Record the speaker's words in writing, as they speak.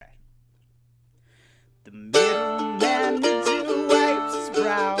The middleman who wipes his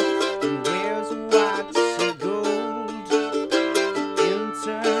brow and wears a watch of gold. The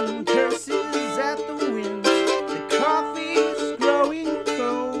intern curses at the wind. The coffee's growing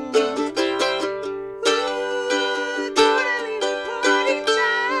cold. Ooh, totally party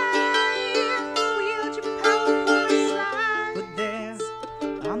time. Wield your power for a slide. But there's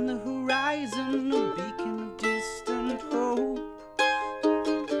on the horizon a beacon of distant hope.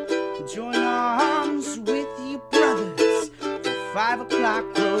 Join arms with your brothers, for 5 o'clock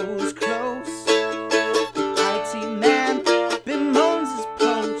grows close. The IT man bemoans his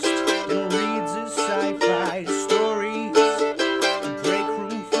post and reads his sci-fi stories. The break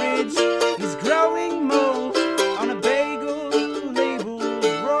room fridge is growing mold on a bagel labeled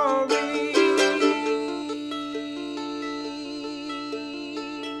Rory.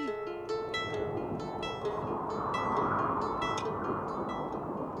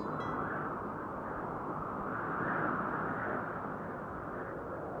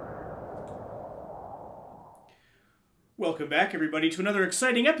 Welcome back, everybody, to another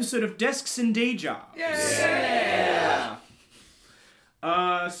exciting episode of Desks and Day Jobs. Yeah!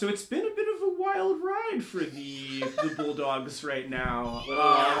 So it's been a bit of a wild ride for the Bulldogs right now. What a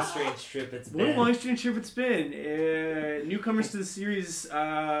long, strange trip it's What a been. long, strange trip it's been. Newcomers to the series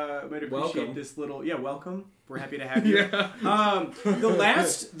might appreciate Welcome. this little... Yeah, welcome. We're happy to have you. Yeah.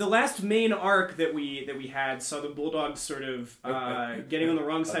 The last main arc that we had saw the Bulldogs sort of getting on the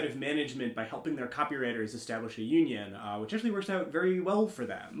wrong side of management by helping their copywriters establish a union, which actually works out very well for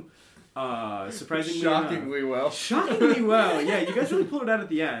them. Surprisingly Shockingly well. Shockingly well. Yeah, you guys really pulled it out at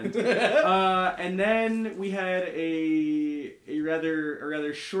the end. And then we had a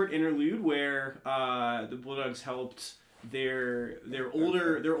rather short interlude where the Bulldogs helped their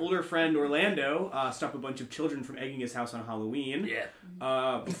older friend Orlando stop a bunch of children from egging his house on Halloween. Yeah.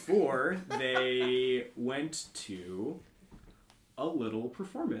 Before they went to a little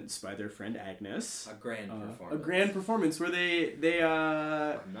performance by their friend Agnes. A grand performance. A grand performance where they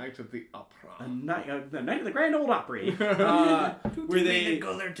A night of the opera. the night of the Grand Old Opry. Where Did we they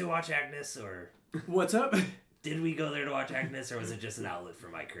go there to watch Agnes, or what's up? did we go there to watch Agnes, or was it just an outlet for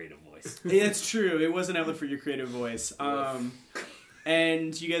my creative voice? Yeah, it's true. It was an outlet for your creative voice.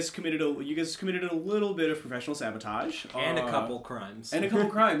 And you guys committed a little bit of professional sabotage And a couple crimes. and a couple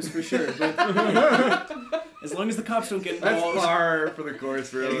crimes for sure. But as long as the cops don't get That's involved, par for the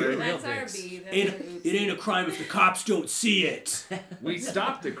course, really. That's our dicks. B. That's it our oops. ain't a crime if the cops don't see it. We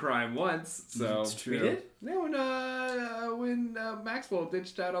stopped a crime once, so... It's true. We did? Yeah, when Maxwell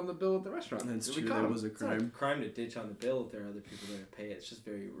ditched out on the bill at the restaurant. That's We true. caught That him. was a It's not a crime. crime to ditch on the bill if there are other people there to pay it. It's just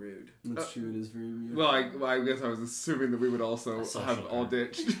very rude. That's true. It is very weird. Well, I guess I was assuming that we would also A social have all crime.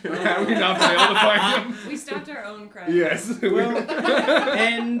 ditched. Had we not been able to find them. We stopped our own crime. Yes. Well,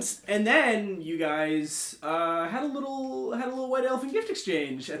 and then you guys had a little White Elephant gift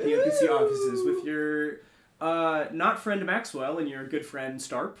exchange at the NPC offices with your not friend Maxwell and your good friend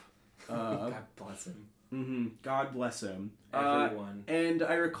Starp. God bless him. God bless him. Everyone. And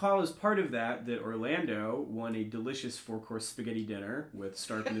I recall as part of that Orlando won a delicious 4-course spaghetti dinner with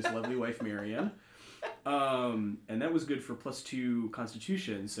Starp and his lovely wife Marion. And that was good for +2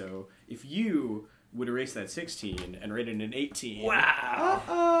 Constitution. So if you would erase that 16 and rate it an 18. Wow.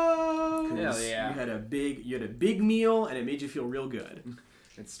 Uh-oh. Hell yeah. You had a big meal and it made you feel real good.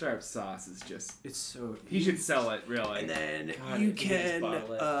 And Starp sauce is just... It's so... He should sell it, really. And then God, you if you could just can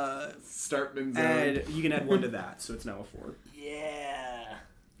bottle it. Starpman's add 1 to that, so it's now a 4. Yeah.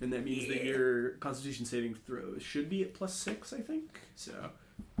 And that means that your Constitution saving throw should be at +6, I think. So,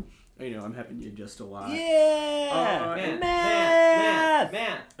 I'm helping you adjust a lot. Yeah.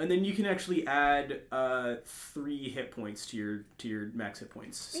 Man. And then you can actually add 3 hit points to your max hit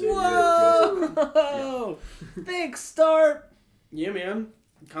points. So Whoa! Thanks, Starp. yeah, man.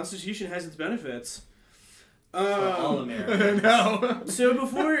 Constitution has its benefits. For all Americans. No. So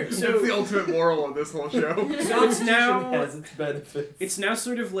before, That's the ultimate moral of this whole show. so it's now has its benefits. it's now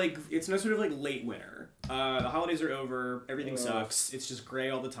sort of like late winter. The holidays are over. Everything sucks. It's just gray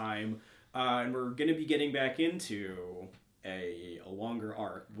all the time, and we're gonna be getting back into a longer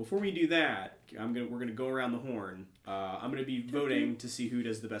arc. Before we do that, we're gonna go around the horn. I'm gonna be voting to see who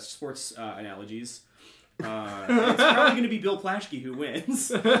does the best sports analogies. It's probably going to be Bill Plaschke who wins.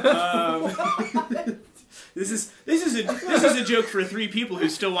 This is a joke for 3 people who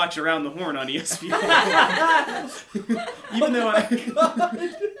still watch Around the Horn on ESPN. Even though I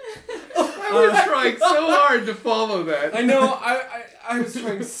was trying so hard to follow that. I know. I was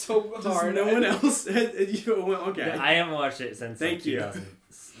trying so hard. no one else. Okay. I haven't watched it since Thank you.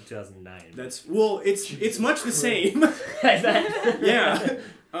 2009. It's much the same. Yeah.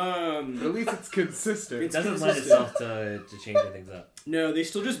 But at least it's consistent. It doesn't lend consistent. itself to changing things up. No, they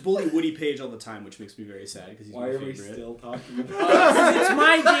still just bully Woody Page all the time, which makes me very sad because he's Why my are we favorite. still talking about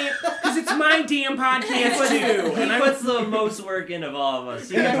Because it's my damn podcast too. He And puts the most work in of all of us.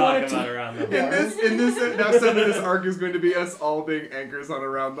 You can talk about Around the Horn. In this, now some of this arc is going to be us all being anchors on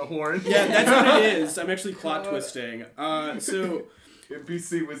Around the Horn. Yeah, that's what it is. I'm actually plot twisting. So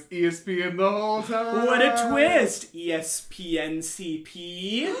NPC was ESPN the whole time. what a twist! ESPNCP,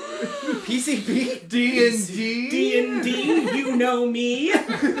 PCP? D&D? D&D, you know me,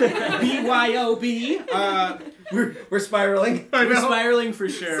 BYOB. We're spiraling. I We're know. spiraling for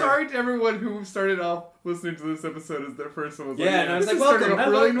sure. Sorry to everyone who started off listening to this episode as their first one. Was Yeah, like, and I was this like, is starting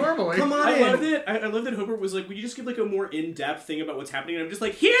welcome. off really normally. Come on I in. loved it. I loved that Hobart was like, "Would you just give like a more in-depth thing about what's happening?" And I'm just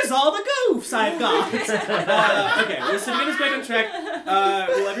like, "Here's all the goofs I've got." Okay, well, so to get us back on track,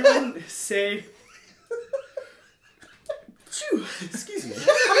 will everyone say? Phew, excuse me. I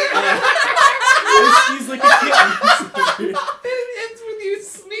sneeze like a kitten. It ends with you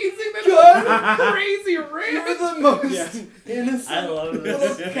sneezing that crazy rant. You're the most Yeah. innocent I love little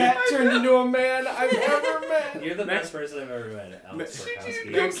this. cat turned into a man I've ever met. You're the Max- best person I've ever met, Alex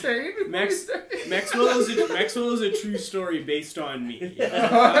Borkowski. Max- Maxwell is a true story based on me. All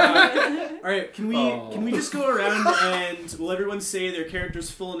right, can we just go around and will everyone say their character's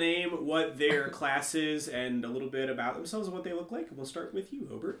full name, what their class is, and a little bit about themselves and what they look like? We'll start with you,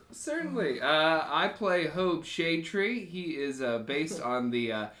 Hobart. Certainly. I play Hope Shadetree. He is based on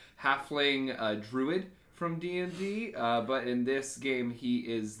the halfling druid from D&D, but in this game he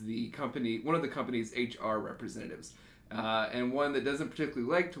is one of the company's HR representatives, and one that doesn't particularly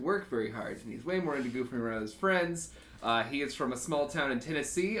like to work very hard, and he's way more into goofing around with his friends. He is from a small town in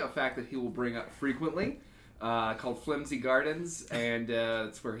Tennessee, a fact that he will bring up frequently, called Flimsy Gardens, and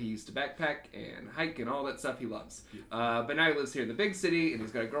it's where he used to backpack and hike and all that stuff he loves. But now he lives here in the big city, and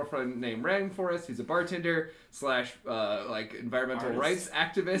he's got a girlfriend named Rainforest, who's a bartender / like environmental rights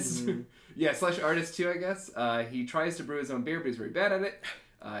activist. Yeah, / artist too, I guess. He tries to brew his own beer, but he's very bad at it.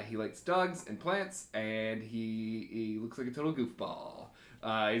 He likes dogs and plants, and he looks like a total goofball.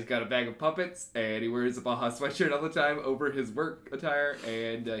 He's got a bag of puppets, and he wears a Baja sweatshirt all the time over his work attire,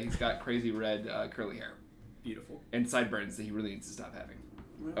 and he's got crazy red curly hair. Beautiful. And sideburns that he really needs to stop having.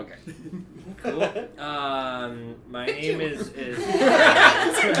 Okay. Cool. My name is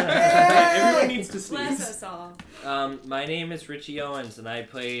Everyone needs to Bless sneeze. us all. my name is Richie Owens, and I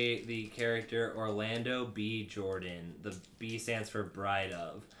play the character Orlando B. Jordan. The B stands for Bride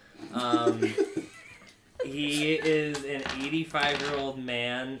of. He is an 85-year-old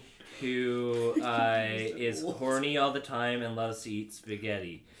man who is horny all the time and loves to eat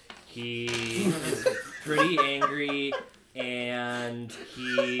spaghetti. He is pretty angry, and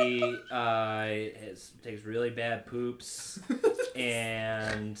he takes really bad poops,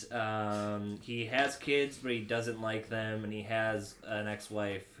 and he has kids, but he doesn't like them, and he has an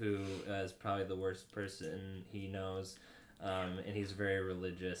ex-wife who is probably the worst person he knows, and he's very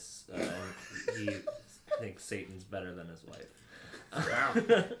religious, and he thinks Satan's better than his wife.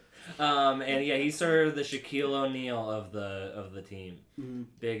 And yeah, he's sort of the Shaquille O'Neal of the team,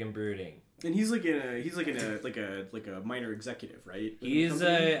 big and brooding. And he's like a minor executive, right? He's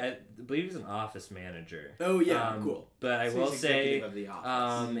I believe he's an office manager. Oh yeah, cool. But I So will he's say, executive of the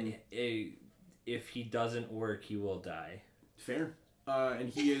office. if he doesn't work, he will die. Fair. And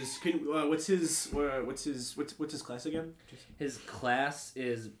he is. What's his class again? His class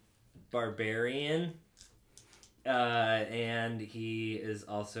is barbarian, and he is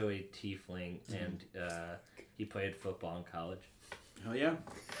also a tiefling, and he played football in college. Hell yeah.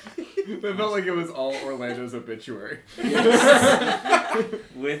 It felt like it was all Orlando's obituary.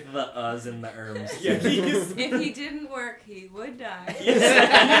 With the uhs and the erms. Yeah, If he didn't work, he would die. he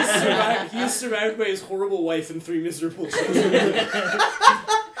is surrounded by his horrible wife and 3 miserable children.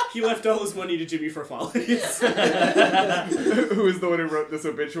 He left all his money to Jimmy for Follies. Who is the one who wrote this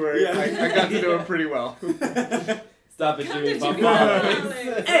obituary? Yeah. I got to know him pretty well. Stop it, Come Jimmy. to Bob Jimmy Collins.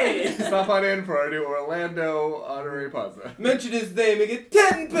 Collins. Hey! Stop on in for our new Orlando honorary Plaza. Mention his name and get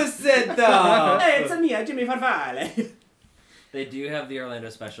 10% off. Hey, it's me, Jimmy Farfalle. They do have the Orlando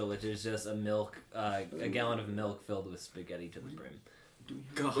special, which is just a gallon of milk filled with spaghetti to the brim.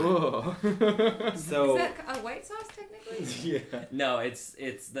 Oh. So Is that a white sauce technically? yeah. No, it's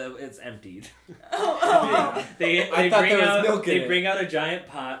emptied. Oh. They I thought bring there was out milk in it. bring out a giant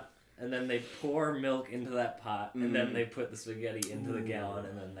pot, and then they pour milk into that pot, and then they put the spaghetti into the gallon,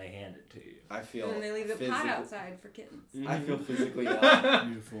 and then they hand it to you. I feel. And then they leave the pot physical- outside for kittens. I feel physically ill.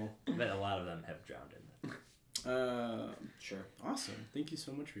 Beautiful. But a lot of them have drowned in it. Sure. Awesome. Thank you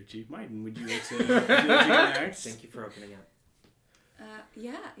so much, Richie. Maiden, would you like to go next? Thank you for opening up.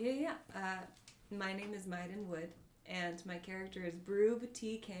 Yeah. My name is Maiden Wood, and my character is Broob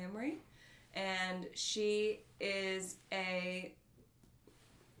T. Camry, and she is a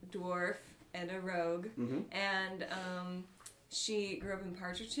dwarf and a rogue, and she grew up in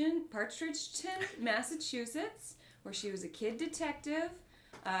Partridgeton, Massachusetts, where she was a kid detective.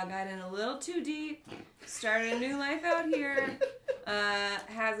 Got in a little too deep, started a new life out here,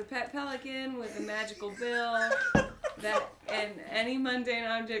 has a pet pelican with a magical bill, and any mundane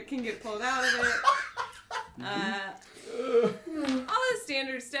object can get pulled out of it. All the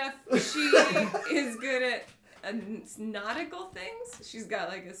standard stuff. She is good at nautical things. She's got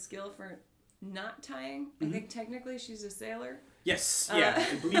like a skill for knot tying. I think technically she's a sailor. Yes, yeah.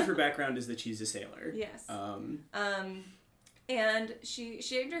 I believe her background is that she's a sailor. Yes. And she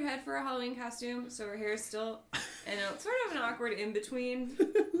shaved her head for a Halloween costume, so her hair is still, sort of an awkward in-between.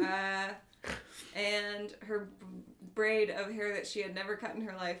 And her braid of hair that she had never cut in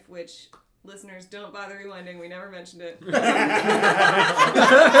her life, which, listeners, don't bother rewinding, we never mentioned it. It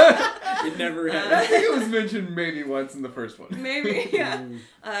never happened. I think it was mentioned maybe once in the first one. Maybe, yeah. You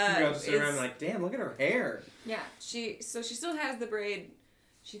guys sit around like, damn, look at her hair. Yeah, she still has the braid.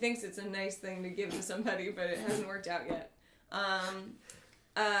 She thinks it's a nice thing to give to somebody, but it hasn't worked out yet.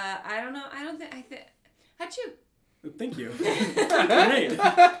 I don't know. How'd you? Thank you. Great.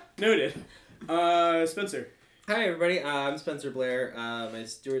 Noted. Spencer. Hi everybody, I'm Spencer Blair. My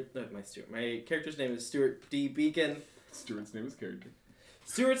character's name is Stuart D. Beacon. Stuart's name is character.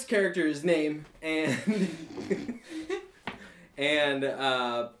 Stuart's character's name, and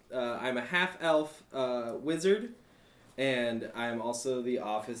I'm a half-elf wizard, and I'm also the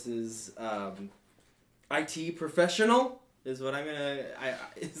office's IT professional. Is what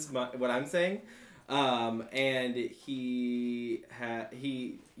what I'm saying. And he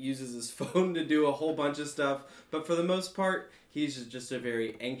uses his phone to do a whole bunch of stuff, but for the most part, he's just a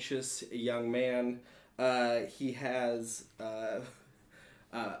very anxious young man. He has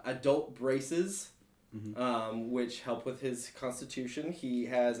adult braces, which help with his constitution. He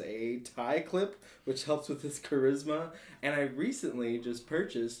has a tie clip, which helps with his charisma. And I recently just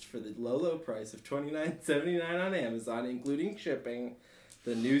purchased, for the low price of $29.79 on Amazon, including shipping,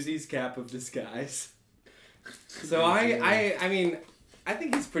 the Newsies Cap of Disguise. So I mean, I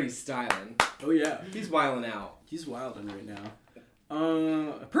think he's pretty styling. Oh yeah, He's wilding out. he's wilding right now.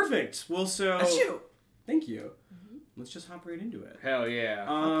 Perfect. Well, so Achoo! thank you. Let's just hop right into it. Hell yeah.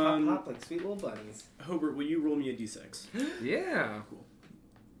 Hop, hop like sweet little bunnies. Hobart, will you roll me a d6? Yeah. Cool.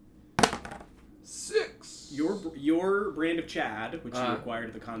 6. Your brand of Chad, which you acquired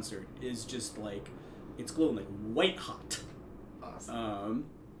at the concert, is just like, it's glowing like white hot. Awesome.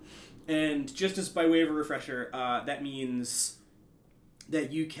 And just as by way of a refresher, that means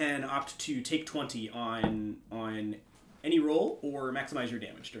that you can opt to take 20 on any roll or maximize your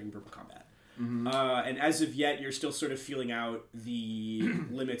damage during verbal combat. And as of yet, you're still sort of feeling out the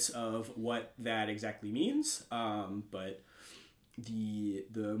limits of what that exactly means. But the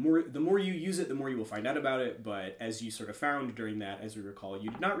more you use it, the more you will find out about it. But as you sort of found during that, as we recall, you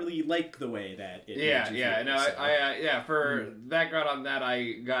did not really like the way that it made you feel, No, so. for background on that,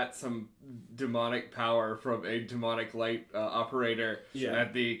 I got some demonic power from a demonic light operator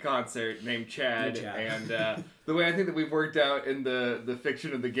at the concert named Chad. And the way I think that we've worked out in the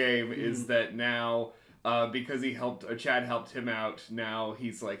fiction of the game is that now, because Chad helped him out, now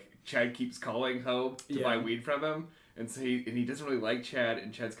he's like, Chad keeps calling Hope to buy weed from him. And so he doesn't really like Chad,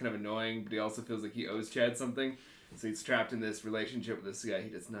 and Chad's kind of annoying, but he also feels like he owes Chad something. So he's trapped in this relationship with this guy he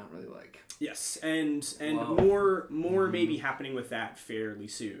does not really like. Yes, and Wow. more may be happening with that fairly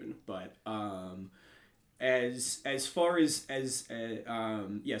soon. But as far as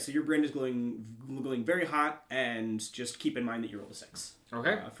so your brand is glowing very hot, and just keep in mind that you rolled a 6.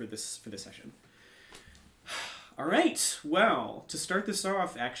 Okay. For this session. All right. Well, to start this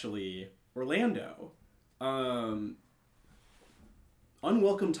off, actually, Orlando.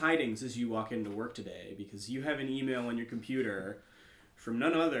 Unwelcome tidings as you walk into work today, because you have an email on your computer from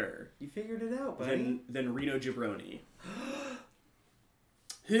none other You figured it out, buddy. than Reno Jabroni,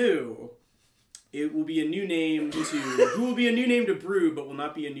 who will be a new name to Brew, but will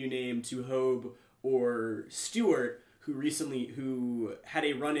not be a new name to Hobe or Stewart, who had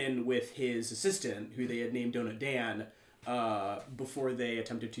a run-in with his assistant, who they had named Donut Dan, before they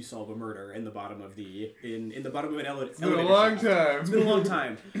attempted to solve a murder in the bottom of in the bottom of an elevator. It's been a long time. It's been a long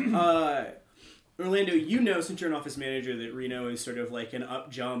time. Orlando, you know, since you're an office manager, that Reno is sort of like an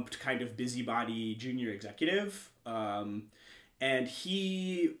up-jumped kind of busybody junior executive, and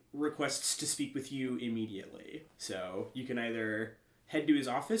he requests to speak with you immediately. So you can either head to his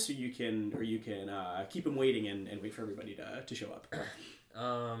office, or you can keep him waiting and wait for everybody to show up.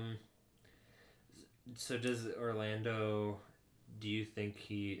 So does Orlando? Do you think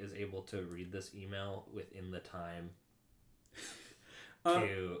he is able to read this email within the time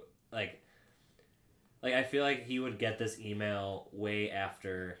to like I feel like he would get this email way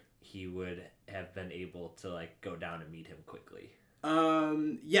after he would have been able to like go down and meet him quickly.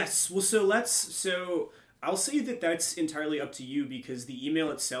 Yes. Well, so I'll say that that's entirely up to you, because the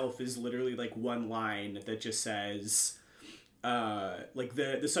email itself is literally like one line that just says, like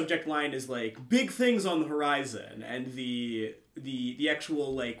the subject line is like big things on the horizon, and the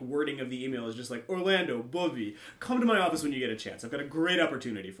actual like wording of the email is just like, Orlando, Bobby, come to my office when you get a chance. I've got a great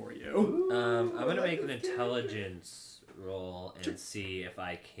opportunity for you. I'm gonna make an intelligence roll and see if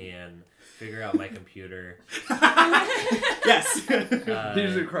I can figure out my computer. Yes. He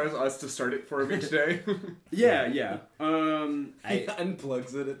usually requires us to start it for him each day. Yeah. He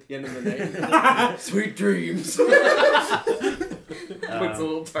unplugs it at the end of the night. Sweet dreams. Puts a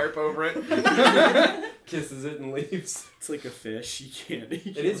little tarp over it. Kisses it and leaves. It's like a fish. You can't.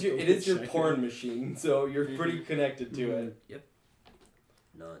 It is your porn machine, so you're pretty connected to it. Yep.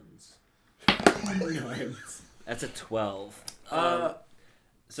 Nuns. Nuns. That's a 12.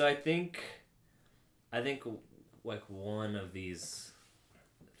 So I think like one of these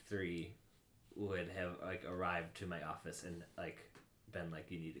three would have like arrived to my office and like been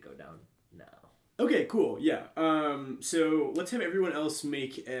like, you need to go down now. Okay, cool. Yeah. So let's have everyone else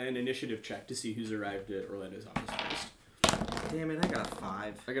make an initiative check to see who's arrived at Orlando's office first. Damn it, I got a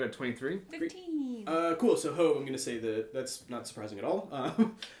 5. I got a 23. 15. Cool. So Hope, I'm gonna say that's not surprising at all.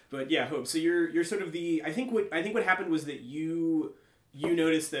 But yeah, Hope. So you're sort of the. I think what happened was that you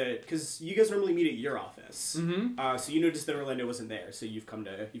noticed that, because you guys normally meet at your office. Mm-hmm. So you noticed that Orlando wasn't there. So you've come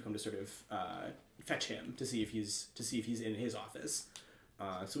to sort of fetch him to see if he's in his office.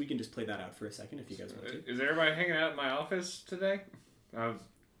 So we can just play that out for a second if you guys want to. Is everybody hanging out in my office today? I was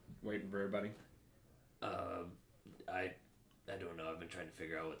waiting for everybody. I don't know. I've been trying to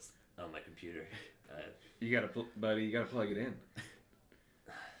figure out what's on my computer. You gotta plug it in.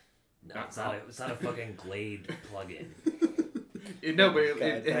 No, it's not a fucking Glade plug-in. No, but God,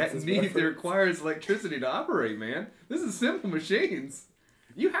 it that's his needs. It reference. requires electricity to operate, man. This is simple machines.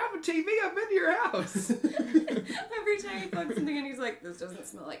 You have a TV. I've been to your house. Every time he plugs something in, he's like, this doesn't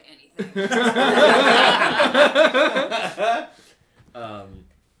smell like anything.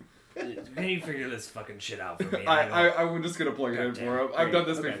 Can you figure this fucking shit out for me? I'm just gonna plug it in Goddamn. for him. I've done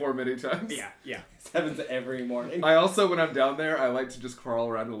this Okay. before many times. Yeah. This happens every morning. I also, when I'm down there, I like to just crawl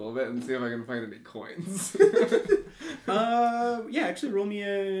around a little bit and see if I can find any coins. Yeah. Actually, roll me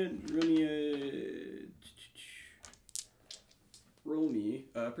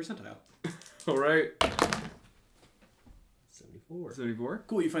a percentile. All right. 74. 74.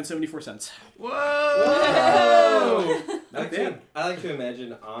 Cool. You find 74 cents. Whoa! I like to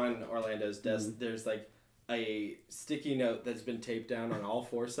imagine on Orlando's desk there's like a sticky note that's been taped down on all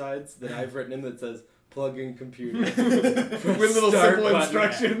 4 sides that I've written in that says plug in computer. With little Start simple button.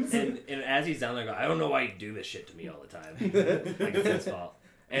 instructions. And as he's down there, I don't know why you do this shit to me all the time. Like it's his fault.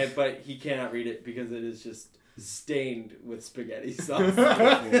 But he cannot read it because it is just stained with spaghetti sauce.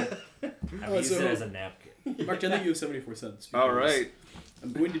 I've used so- it as a napkin. Mark, I think you have 74 cents. All because right.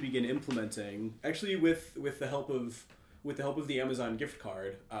 I'm going to begin implementing, actually with the help of the Amazon gift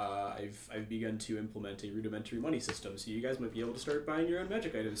card. I've begun to implement a rudimentary money system, so you guys might be able to start buying your own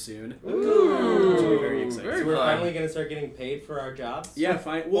magic items soon. Ooh. Very exciting. So we're fun. finally going to start getting paid for our jobs? Yeah,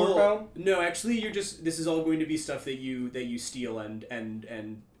 fine. Well, Orko? no, actually, this is all going to be stuff that you steal and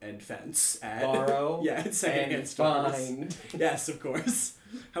fence at. Borrow yeah, at secondhand and stores. find. Yes, of course.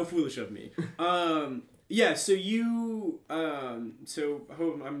 How foolish of me. Yeah, so you it's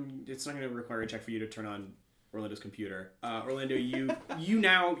not going to require a check for you to turn on Orlando's computer. Orlando, you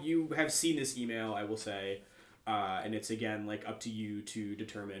have seen this email, I will say, and it's again like up to you to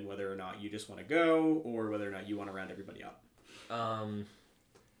determine whether or not you just want to go or whether or not you want to round everybody up.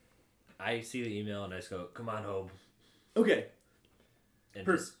 I see the email and I just go, "Come on, Hope," Okay, and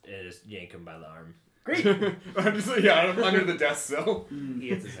Per- just yank him by the arm. great. I'm under the desk sill. He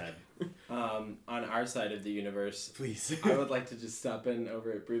hits his head. On our side of the universe, Please. I would like to just stop in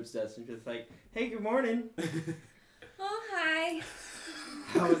over at Broop's desk and just like, hey, good morning. Oh, hi.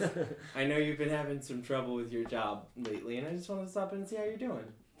 I know you've been having some trouble with your job lately, and I just wanted to stop in and see how you're doing.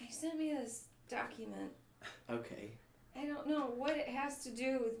 They sent me this document. Okay. I don't know what it has to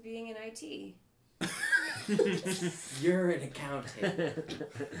do with being in IT. You're an accountant.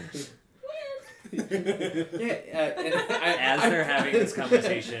 As they're having this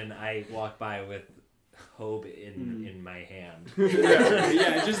conversation, I walk by with Hope in my hand.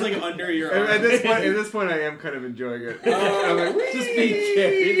 Yeah, just like under your arm. At this point, I am kind of enjoying it. I'm like, Just being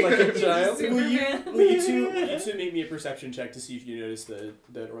carried like a child. Will you Superman. two make me a perception check to see if you notice that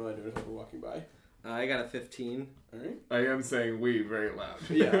Orlando and Hope are walking by? I got a 15. All right. I am saying we very loud.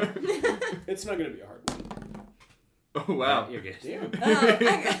 Yeah. It's not going to be a hard one. Oh wow. You're good. Damn.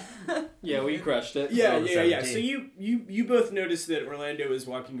 Yeah, we crushed it. Yeah. Rolled a So 17. you both notice that Orlando is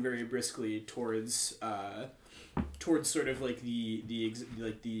walking very briskly towards sort of like the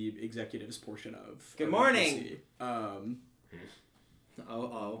executives portion of. Good of morning. NBC.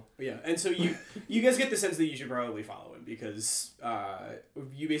 Oh. Yeah, and so you guys get the sense that you should probably follow him because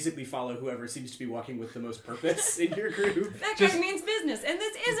you basically follow whoever seems to be walking with the most purpose in your group. That guy means business, and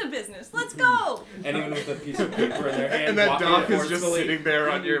this is a business. Let's go. Anyone with a piece of paper in their hand. And that walking doc is just forcefully. sitting there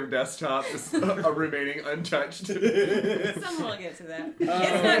on your desktop, just remaining untouched. Someone will get to that.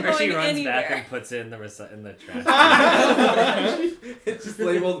 It's not Or she going runs anywhere. back and puts it in the trash. It's just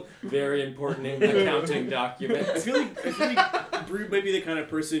labeled very important in the accounting document. I feel like Brood might be the kind of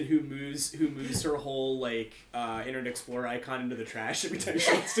person who moves her whole like Internet Explorer icon into the trash every time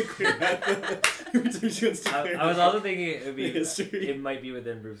she wants to clear out every time she wants to clear I was out also thinking history. it might be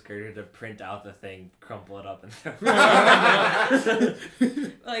within Bruce's character to print out the thing, crumple it up, and throw it.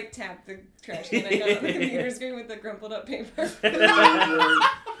 Like tap the trash can icon on the computer screen with the crumpled up paper.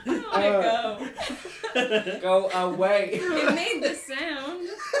 Oh my go. Go away. It made the sound.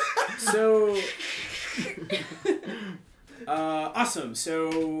 So awesome.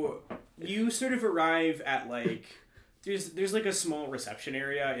 So you sort of arrive at like there's like a small reception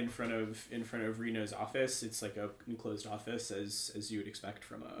area in front of Reno's office. It's like a enclosed office as you would expect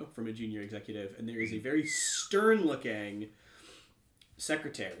from a junior executive, and there is a very stern looking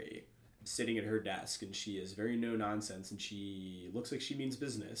secretary sitting at her desk, and she is very no nonsense, and she looks like she means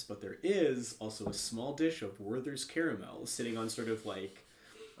business, but there is also a small dish of Werther's caramel sitting on sort of like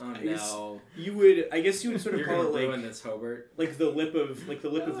Oh I guess no. I guess you would sort of You're call gonna it ruin like this, Hobart. the lip of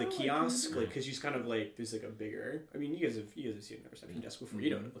the kiosk, like because she's kind of like there's like a bigger. I mean, you guys have seen a reception desk before. You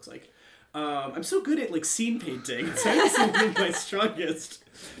know what it looks like. I'm so good at like scene painting. It's actually one of my strongest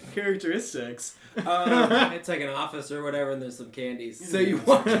characteristics. It's like an office or whatever, and there's some candies. So you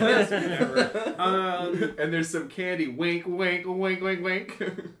walk in. Whatever. And there's some candy. Wink, wink, wink, wink, wink.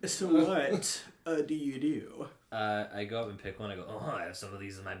 So what do you do? I go up and pick one. I go, oh, I have some of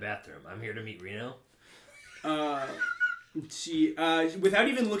these in my bathroom. I'm here to meet Reno. She without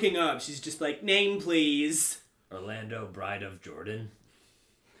even looking up, she's just like, name please. Orlando, Bride of Jordan,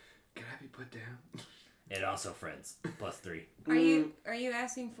 Can I be put down? and also friends, +3. Are you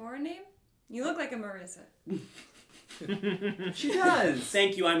asking for a name? You look like a Marissa. She does.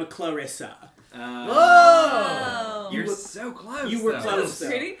 Thank you. I'm a Clarissa. Oh, You're were- so close. you were though. close. though.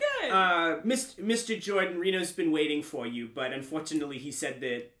 pretty good. Mr. Jordan, Reno's been waiting for you, but unfortunately he said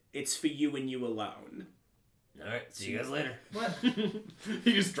that it's for you and you alone. All right, see you guys later. What? You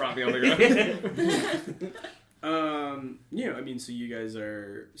just dropped me on the ground. Yeah, I mean, so you guys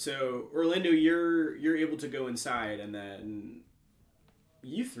are so Orlando, you're able to go inside, and then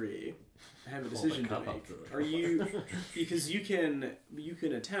you three have a Hold the decision to cup up make. to the- Are you because you can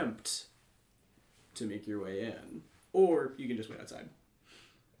attempt to make your way in, or you can just wait outside.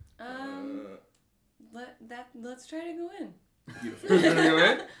 Let's try to go in. Beautiful. You wanna go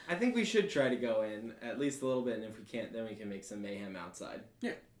in? I think we should try to go in at least a little bit, and if we can't, then we can make some mayhem outside.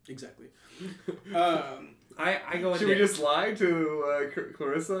 Yeah, exactly. I go in. Should we just lie to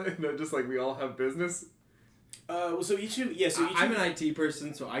Clarissa and just like we all have business? Well, so each of I'm an IT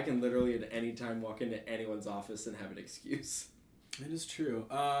person, so I can literally at any time walk into anyone's office and have an excuse. That is true.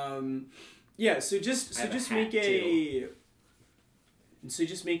 Yeah. So just I have a hat, make a. So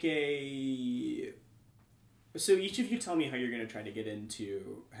just make a. So each of you tell me how you're going to try to get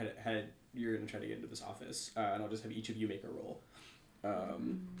into how you're going to try to get into this office, and I'll just have each of you make a roll,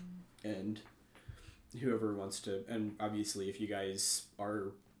 and whoever wants to. And obviously, if you guys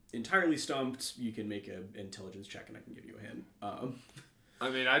are entirely stumped, you can make an intelligence check, and I can give you a hint. I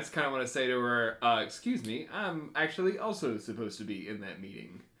mean, I just kind of want to say to her, excuse me, I'm actually also supposed to be in that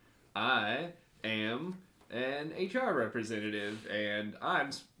meeting. I am an HR representative, and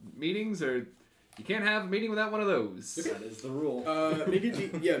meetings are... You can't have a meeting without one of those. That is the rule.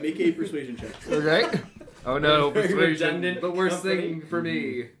 Make a persuasion check. Okay. Oh no, Very persuasion. redundant The worst company. thing for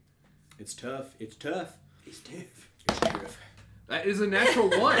me. It's tough. It's tough. It's tough. That is a natural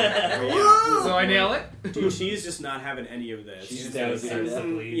 1. So I nail it. Dude, she's just not having any of this. She's She's down just to like,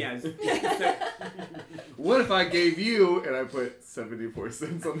 that. yeah. What if I gave you and I put 74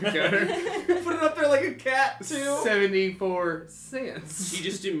 cents on the counter? Put it up there like a cat, too. 74 cents. She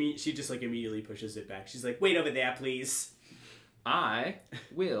just immediately pushes it back. She's like, "Wait over there, please." I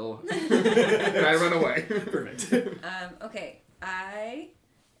will. And I run away. Perfect. Okay, I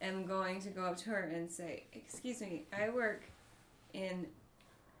am going to go up to her and say, "Excuse me, I work in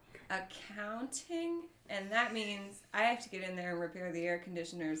accounting, and that means I have to get in there and repair the air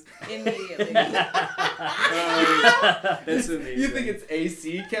conditioners immediately." That's amazing. You think it's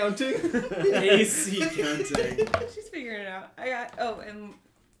AC counting? AC counting? She's figuring it out. And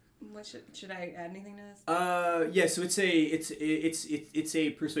what should I add anything to this? Yeah. So it's a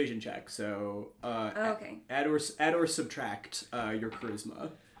persuasion check. So Okay. add or subtract your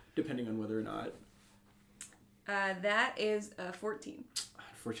charisma, depending on whether or not. That is 14.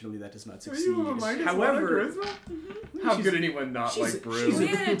 Unfortunately, that does not Are succeed. you a minus However, 1 on charisma? How could anyone not she's- like brew? We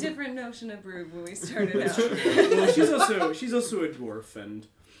had a different notion of brew when we started That's out. true. Well, she's also a dwarf, and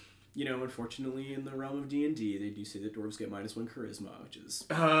unfortunately, in the realm of D&D, they do say that dwarves get -1 charisma, which is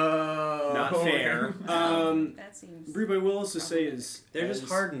Oh. not fair. That seems. Brew, I will also say is They're just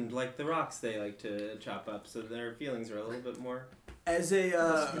hardened like the rocks they like to chop up, so their feelings are a little bit more. as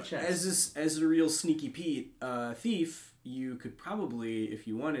a real sneaky Pete thief. You could probably, if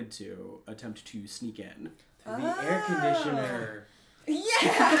you wanted to, attempt to sneak in. The air conditioner.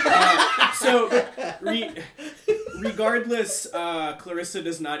 Yeah! Regardless, Clarissa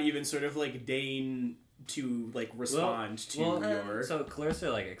does not even sort of like deign to like respond to your. So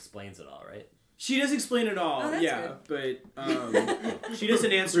Clarissa explains it all, right? She does explain it all, Oh, that's yeah, but she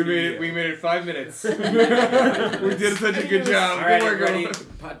doesn't answer. We made it 5 minutes. We did such a good job. All right, Good work, everybody.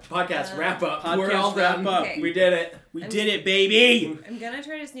 everyone. Podcast wrap up. Podcast We're all wrap done. up. Okay. We did it. We did it, baby! I'm gonna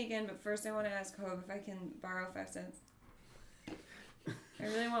try to sneak in, but first I want to ask Hope if I can borrow 5 cents. I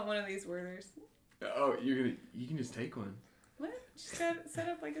really want one of these Werthers. Oh, you can just take one. What? Just got set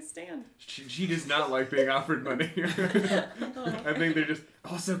up like a stand. She does not like being offered money. I think they're just.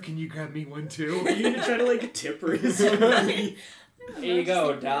 Also, can you grab me one too? Are you gonna try to like tip her? Hey, Here you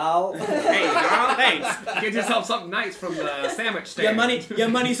go, doll. girl, thanks. Get yourself something nice from the sandwich stand. Your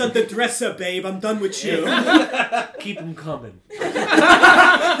money's on the dresser, babe. I'm done with you. Keep them coming.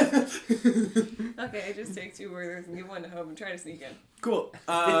 Okay, I just take 2 Werthers and give one to Hope and try to sneak in. Cool.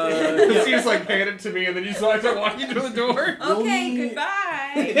 She just hand it to me, and then you saw I start walking to the door. Okay, me-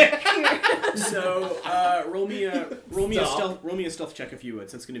 goodbye! So, roll me a stealth check if you would.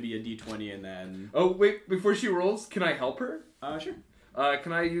 So it's gonna be a D20 and then. Oh wait, before she rolls, can I help her? Sure.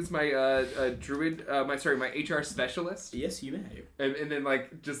 Can I use my druid? My HR specialist? Yes, you may. And then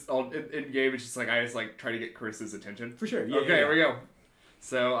just all in game, it's just I just try to get Carissa's attention. For sure. Yeah, Okay, yeah, here we go.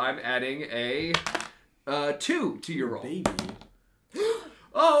 So I'm adding a 2 to your roll. Baby.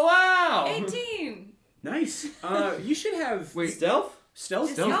 Oh wow! 18! Nice. You should have. Wait, Stealth?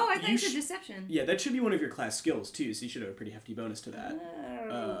 Stealth. Oh, I You think it's a sh- deception. Yeah, that should be one of your class skills too. So you should have a pretty hefty bonus to that.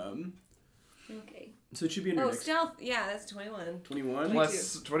 Okay. So it should be in your Oh, next stealth. Yeah, that's 21. 21.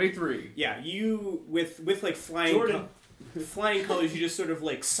 plus 23. Yeah, you with like flying Jordan. flying colors, you just sort of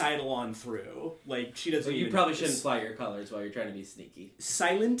sidle on through. Like she doesn't. So you even probably notice. shouldn't fly your colors while you're trying to be sneaky.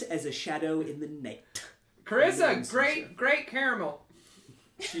 Silent as a shadow in the night. Carissa, great caramel.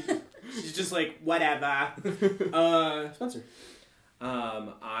 She's just like whatever. Spencer.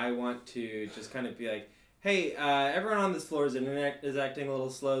 I want to just kind of be like, hey, everyone on this floor's internet is acting a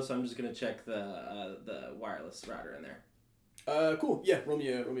little slow, so I'm just gonna check the wireless router in there. Cool. Yeah, roll me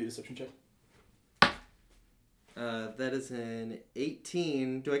a deception check. That is an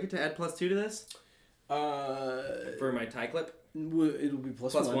 18. Do I get to add +2 to this for my tie clip? It'll be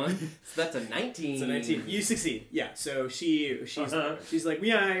plus Plus one. 1. So that's a 19. It's a 19. You succeed. Yeah. So she's like,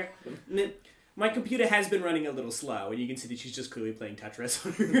 yeah, my computer has been running a little slow, and you can see that she's just clearly playing Tetris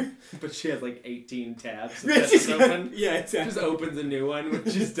on her. But she has 18 tabs. So Right, that's she's open. Yeah, exactly. Just opens a new one when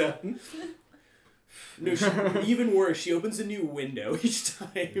she's done. No, even worse, she opens a new window each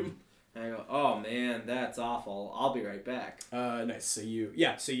time. And I go, oh man, that's awful. I'll be right back. Nice. So you're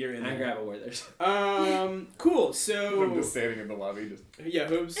in I there. grab a Werther's. Cool. I'm So just standing in the lobby. Just yeah,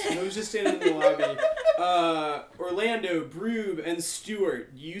 Hope's just standing in the lobby. Orlando, Broob, and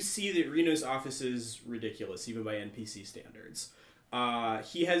Stewart, you see that Reno's office is ridiculous, even by NPC standards.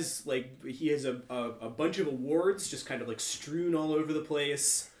 He has a bunch of awards just kind of strewn all over the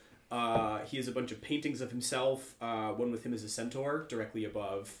place. He has a bunch of paintings of himself. One with him is a centaur directly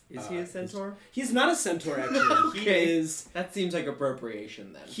above. Is he a centaur? He's not a centaur actually. He Okay. is. That seems like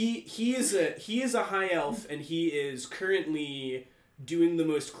appropriation then. He is a high elf, and he is currently doing the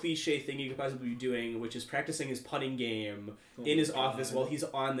most cliche thing he could possibly be doing, which is practicing his putting game in his office while he's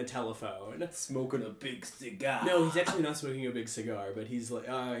on the telephone. Smoking a big cigar. No, he's actually not smoking a big cigar, but he's like,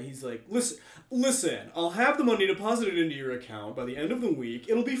 listen, I'll have the money deposited into your account by the end of the week.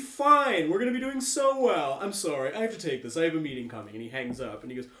 It'll be fine. We're gonna be doing so well. I'm sorry, I have to take this. I have a meeting coming. And he hangs up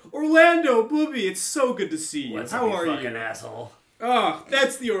and he goes, Orlando, booby, it's so good to see you. What's How up, are you you? fucking asshole? Oh,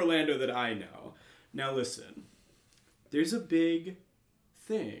 that's the Orlando that I know. Now listen, there's a big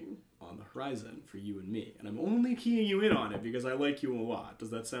thing on the horizon for you and me, and I'm only keying you in on it because I like you a lot.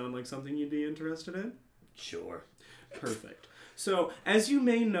 Does that sound like something you'd be interested in? Sure. Perfect. So, as you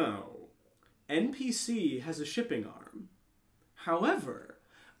may know, NPC has a shipping arm. However,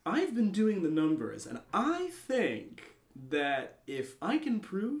 I've been doing the numbers, and I think that if I can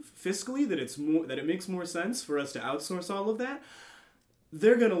prove fiscally that it makes more sense for us to outsource all of that,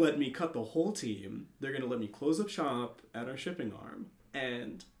 they're gonna let me cut the whole team. They're gonna let me close up shop at our shipping arm,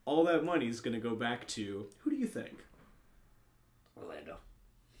 and all that money is gonna go back to who do you think? Orlando.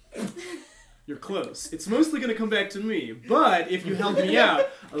 You're close. It's mostly gonna come back to me, but if you help me out,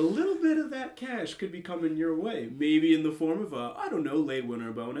 a little bit of that cash could be coming your way. Maybe in the form of a, I don't know, late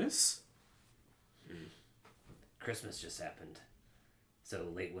winter bonus. Christmas just happened. So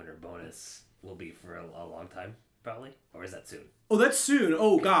late winter bonus will be for a long time, probably? Or is that soon? Oh, that's soon.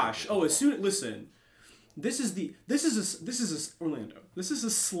 Oh gosh. Oh, as soon. Listen, this is Orlando. This is a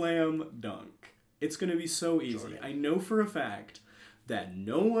slam dunk. It's gonna be so easy. Jordan. I know for a fact that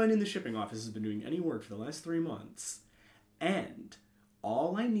no one in the shipping office has been doing any work for the last 3 months, and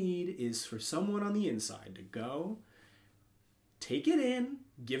all I need is for someone on the inside to go, take it in,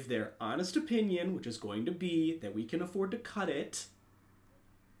 give their honest opinion, which is going to be that we can afford to cut it,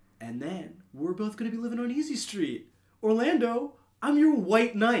 and then we're both going to be living on Easy Street. Orlando, I'm your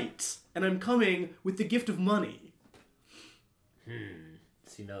white knight, and I'm coming with the gift of money.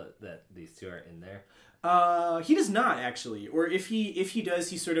 So you know that these two are in there? He does not actually, or if he does,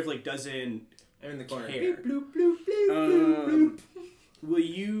 he sort of like doesn't. I'm in the corner. Care. Bloop, bloop, bloop, bloop, bloop. Will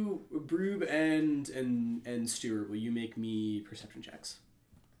you, Broob and Stuart? Will you make me perception checks?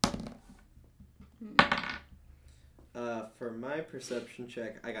 For my perception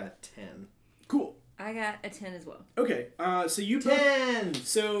check, I got a 10. Cool. I got a 10 as well. Okay. So you both. 10!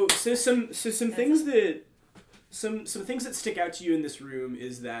 So some things that some things that stick out to you in this room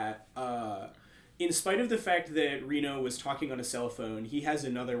is that in spite of the fact that Reno was talking on a cell phone, he has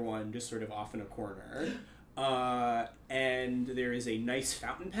another one just sort of off in a corner. And there is a nice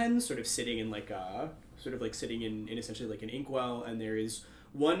fountain pen sort of sitting in like a sitting in essentially like an inkwell, and there is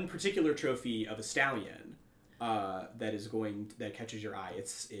one particular trophy of a stallion that catches your eye.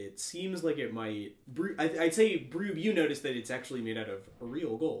 It seems like it might. I'd say, Broob, you notice that it's actually made out of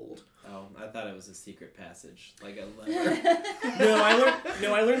real gold. Oh, I thought it was a secret passage, like a lever.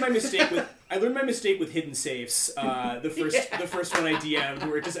 I learned my mistake with hidden safes. The first one I DM'd,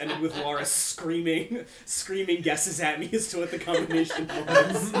 where it just ended with Laura screaming guesses at me as to what the combination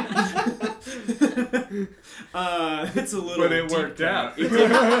was. It's a little. But it deep worked cut. out.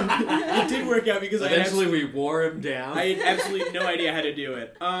 It did work out because Eventually, we wore him down. I had absolutely no idea how to do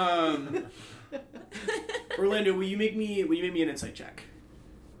it. Orlando, will you make me an insight check?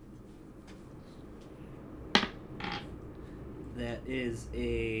 That is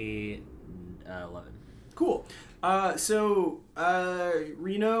a 11. Cool.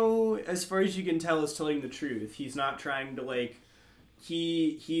 Reno, as far as you can tell, is telling the truth. He's not trying to, like...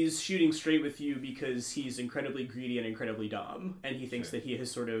 He's shooting straight with you because he's incredibly greedy and incredibly dumb. And he thinks that he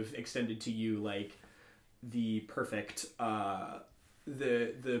has sort of extended to you, like, the perfect...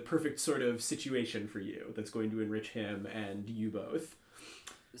 the perfect sort of situation for you that's going to enrich him and you both.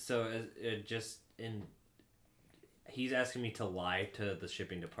 So, he's asking me to lie to the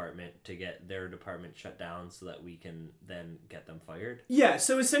shipping department to get their department shut down so that we can then get them fired? Yeah,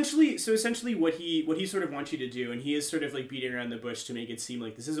 so essentially what he sort of wants you to do, and he is sort of like beating around the bush to make it seem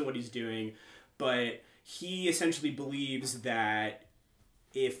like this isn't what he's doing, but he essentially believes that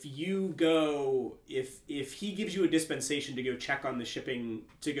if you go, if he gives you a dispensation to go check on the shipping,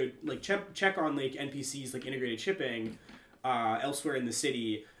 to go like check on like NPC's like integrated shipping elsewhere in the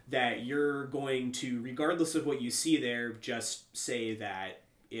city, that you're going to, regardless of what you see there, just say that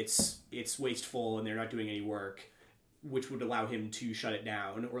it's wasteful and they're not doing any work, which would allow him to shut it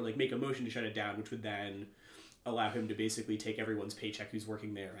down, or like make a motion to shut it down, which would then allow him to basically take everyone's paycheck who's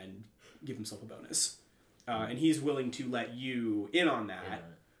working there and give himself a bonus. And he's willing to let you in on that.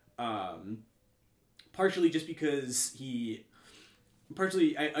 Partially just because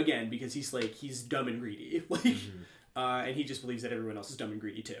because he's dumb and greedy, like, and he just believes that everyone else is dumb and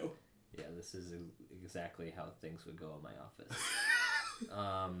greedy too. Yeah, this is exactly how things would go in my office.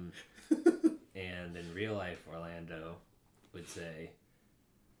 And in real life, Orlando would say,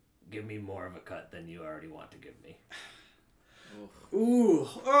 "Give me more of a cut than you already want to give me." Ooh,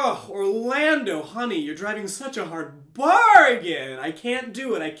 oh, Orlando, honey, you're driving such a hard bargain. I can't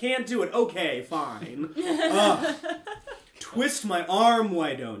do it. Okay, fine. Twist my arm,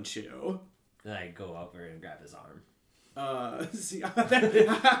 why don't you? Then I go over and grab his arm. That's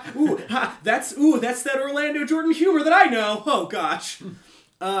that Orlando Jordan humor that I know. Oh gosh.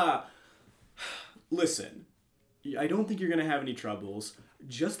 Listen, I don't think you're gonna have any troubles.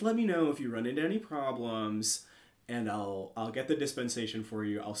 Just let me know if you run into any problems, and I'll get the dispensation for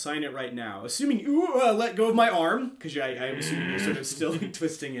you. I'll sign it right now, assuming you let go of my arm, because I'm assuming you're sort of still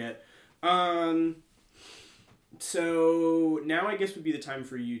twisting it. So now I guess would be the time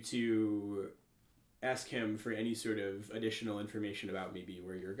for you to ask him for any sort of additional information about maybe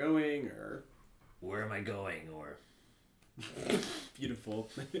where you're going or where am I going, or beautiful.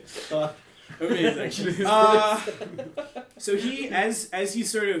 Amazing. So he, as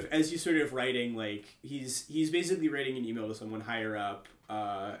he's sort of writing, like he's basically writing an email to someone higher up.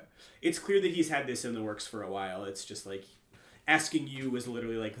 It's clear that he's had this in the works for a while. It's just like asking you was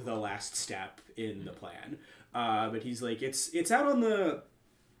literally like the last step in the plan. But he's like, it's out on the.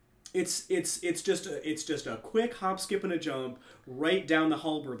 It's just a quick hop, skip, and a jump right down the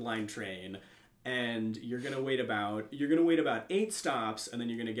Halberd Line train, and you're gonna wait about 8 stops, and then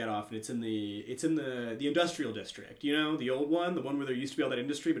you're gonna get off, and it's in the industrial district. You know, the old one, the one where there used to be all that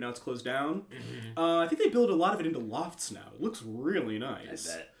industry, but now it's closed down. Mm-hmm. I think they build a lot of it into lofts now. It looks really nice.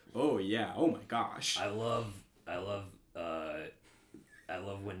 I bet. Oh yeah. Oh my gosh. I love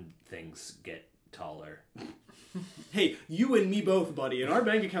when things get taller. Hey, you and me both, buddy, and our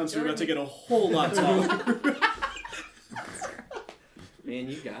bank accounts are about to get a whole lot taller. Man,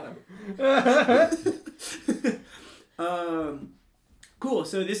 you got him. Cool.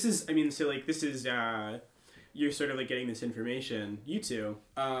 So this is, you're sort of like getting this information. You two,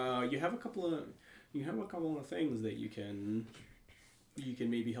 you have a couple of things that you can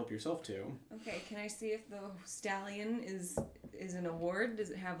maybe help yourself to. Okay, can I see if the stallion is an award? Does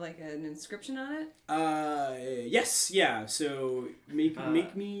it have like an inscription on it? Yes, yeah. So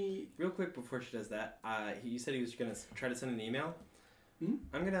make me real quick before she does that. You said he was gonna try to send an email. Hmm?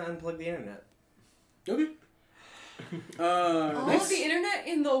 I'm gonna unplug the internet. Okay. All of the internet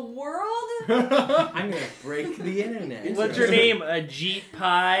in the world? I'm gonna break the internet. What's your name? Ajit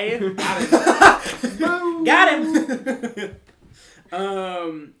Pie? Got him.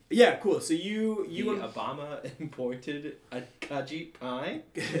 Yeah, cool. So you Obama appointed a Khajiit Pie?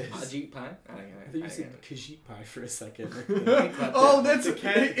 Khajiit Pie? I thought you said Khajiit Pie for a second. Oh, that's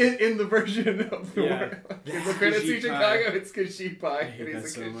in the version of the world. In the fantasy Khajiit Chicago, Pie. it's Khajiit Pie. I hate It that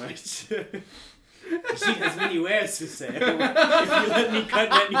is so a much. She has many ways to say. If you let me cut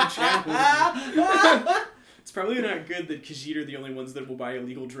that new channel. It's probably not good that Khajiit are the only ones that will buy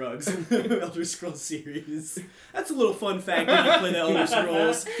illegal drugs in the Elder Scrolls series. That's a little fun fact when you play the Elder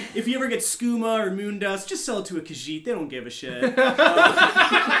Scrolls. If you ever get skooma or moon dust, just sell it to a Khajiit. They don't give a shit.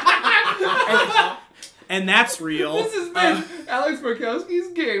 And that's real. This has been Alex Markowski's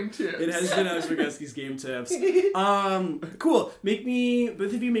Game Tips. It has been Alex Markowski's Game Tips. Cool.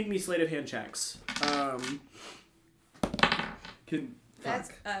 Both of you make me sleight of hand checks.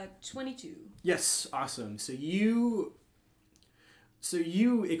 That's 22. Yes, awesome. So you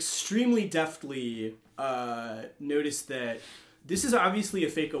extremely deftly notice that this is obviously a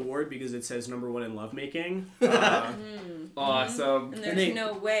fake award because it says #1 in lovemaking. Awesome. And there's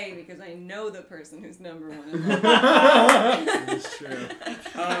no way because I know the person who's #1 in love. That's true.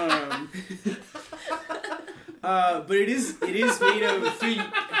 But it is made of.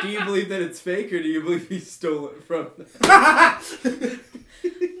 Do you believe that it's fake, or do you believe he stole it from them?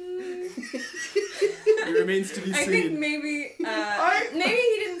 It remains to be seen. I think maybe he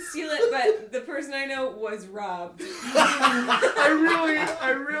didn't steal it, but the person I know was robbed. I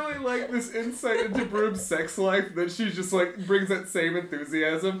really like this insight into Broom's sex life that she just like brings that same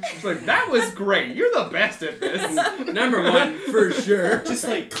enthusiasm. She's like, that was great. You're the best at this. #1 for sure. Just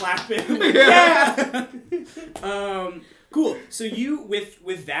like clapping. Like, yeah. Cool. So you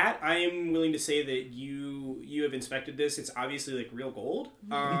with that, I am willing to say that you have inspected this. It's obviously like real gold,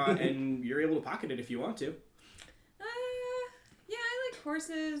 and you're able to pocket it if you want to. Yeah, I like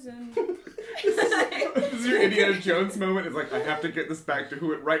horses and. This is your Indiana Jones moment. It's like, I have to get this back to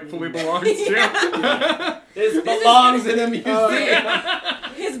who it rightfully belongs to. This belongs in a museum.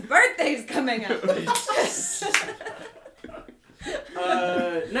 His birthday. birthday's coming up.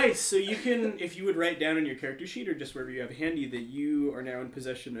 Nice. So you can, if you would write down on your character sheet or just wherever you have handy, that you are now in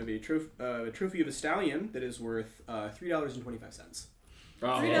possession of a trophy of a stallion that is worth $3.25.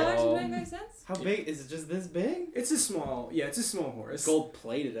 $3.25? How big is it? Just this big? It's a small horse. Gold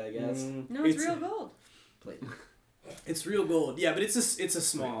plated, I guess. No, it's real gold. Plated. It's real gold. Yeah, but it's a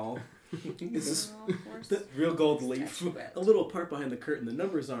small. It's Real gold leaf. a little part behind the curtain. The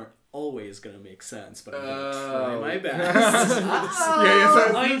numbers aren't always gonna make sense, but I'm gonna try my best.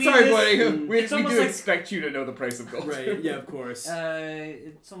 Sorry, buddy. We It's do almost like- expect you to know the price of gold. Right? Yeah, of course.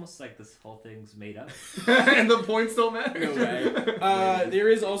 It's almost like this whole thing's made up. And the points don't matter. No way. There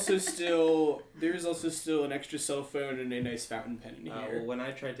is also still an extra cell phone and a nice fountain pen in here. Well, when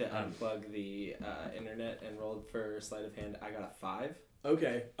I tried to unplug the internet and rolled for sleight of hand, I got a 5.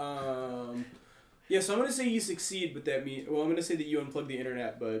 Okay. Yeah, so I'm gonna say you succeed, but that means I'm gonna say that you unplug the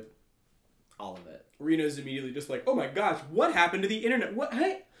internet, but All of it. Reno's immediately just like, oh my gosh, what happened to the internet? What?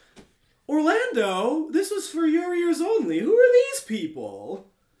 Hey, Orlando, this was for your ears only. Who are these people?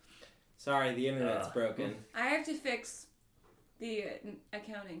 Sorry, the internet's broken. I have to fix the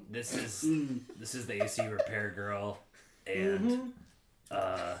accounting. This is the AC repair girl and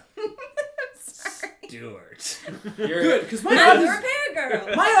Stuart. Good, because I'm the repair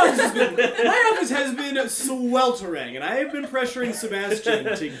girl. my office has been sweltering, and I have been pressuring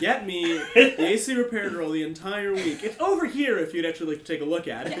Sebastian to get me the AC repair girl the entire week. It's over here if you'd actually like to take a look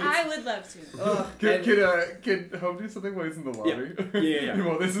at it. I would love to. Can Home do something while he's in the lobby? Yeah.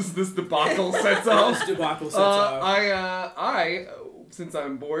 Well, this debacle sets off. This debacle sets off. I since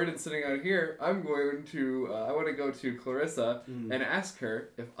I'm bored and sitting out here, I'm going to I want to go to Clarissa and ask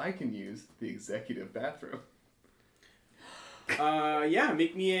her if I can use the executive bathroom. Yeah,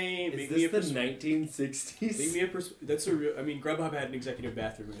 make me a. Is Make this me a the pers- 1960s? Make me a. That's a real. I mean, Grubhub had an executive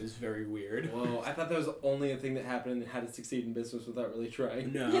bathroom. It is very weird. Whoa, I thought that was only a thing that happened and how to succeed in business without really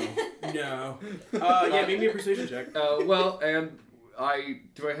trying. No. Yeah, make me a persuasion check. Well, and I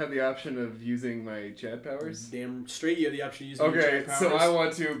have the option of using my Chad powers. Damn straight, you have the option to use your Okay, giant powers. so I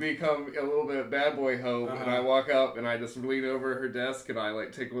want to become a little bit bad boy Hope, and I walk up and I just lean over her desk and I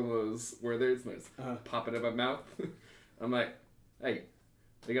like take one of those where there's and I just pop it in my mouth. I'm like, hey,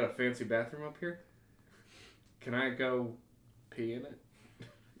 they got a fancy bathroom up here? Can I go pee in it?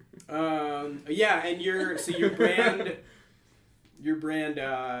 Yeah, and your brand. Your brand,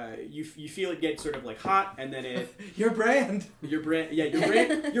 you feel it get sort of like hot, and then it. Your brand Your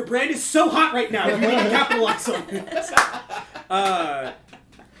brand is so hot right now. You need to capitalize on it.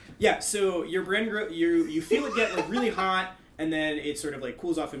 Yeah. So your brand, you feel it get like really hot, and then it sort of like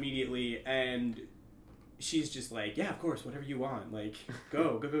cools off immediately, and she's just like, yeah, of course, whatever you want, like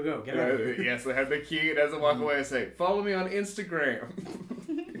go, get out of here. Yes, I have the key, and as I walk away, I say, follow me on Instagram.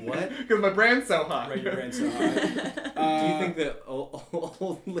 What? Because my brand's so hot. Right, your brand's so hot. Do you think that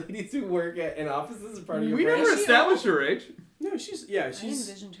old ladies who work in offices are part of your We brand? never established her age. No, she's. I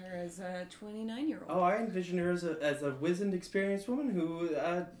envisioned her as a 29-year-old. Oh, I envisioned her as a wizened, experienced woman who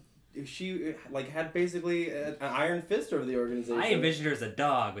she like had basically an iron fist over the organization. I envisioned her as a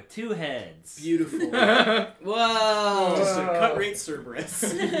dog with 2 heads. beautiful. Whoa! Just a cut rate Cerberus.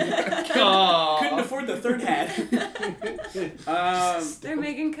 Couldn't afford the third head. They're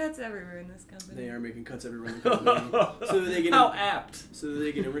making cuts everywhere in this company. They are making cuts everywhere in the company, so that they can How apt. so that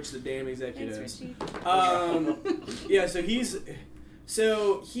they can enrich the damn executives. Thanks, Richie. Yeah.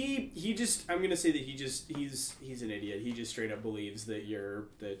 So he just. I'm gonna say that he's an idiot. He just straight up believes that you're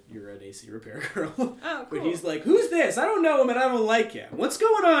an AC repair girl. Oh, cool. But he's like, who's this? I don't know him and I don't like him. What's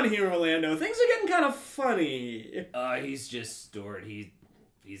going on here, Orlando? Things are getting kind of funny. He's just Stuart.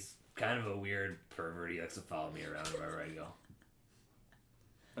 He's kind of a weird pervert. He likes to follow me around wherever I go.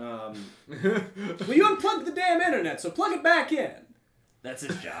 Well, you unplugged the damn internet, so plug it back in. That's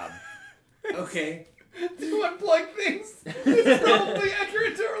his job. Okay. To unplug things. It's probably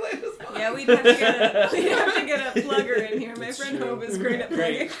accurate to Orlando's mind. Yeah, we'd have to get a plugger in here. My friend true. Hope is great at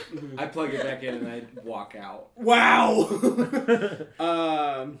plugging. I plug it back in and I walk out. Wow.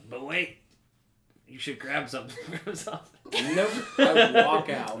 But wait, you should grab something from something. Nope. I walk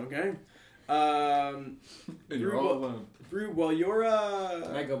out. Okay. And you're all alone. Rube, while you're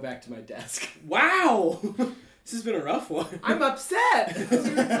And I go back to my desk. Wow. This has been a rough one. I'm upset. Is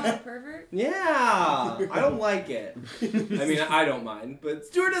your call pervert? Yeah, I don't like it. I mean, I don't mind, but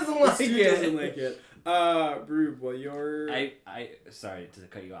Stuart doesn't like Stu it. doesn't like it. Rube, while you're... I sorry to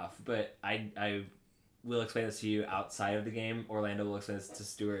cut you off, but I will explain this to you outside of the game. Orlando will explain this to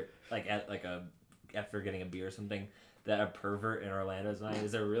Stuart, like after getting a beer or something. that a pervert in Orlando's mind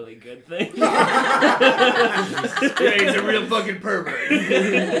is a really good thing. Yeah, he's a real fucking pervert.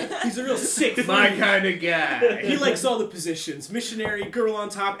 He's a real sick My freak. kind of guy. He likes all the positions: missionary, girl on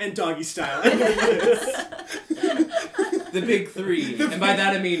top, and doggy style. The big three. And by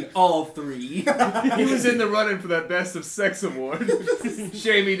that I mean all three. He was in the running for that Best of Sex award.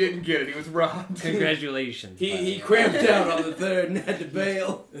 Shame he didn't get it. He was robbed. Congratulations. by the He way. cramped out on the third and had to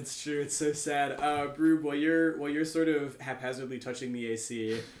bail. That's true. It's so sad. Broob, while you're sort of haphazardly touching the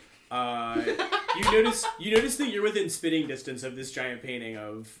AC, you notice that you're within spitting distance of this giant painting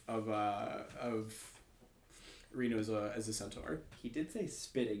of Reno as a centaur. He did say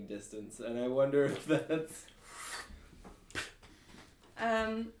spitting distance, and I wonder if that's...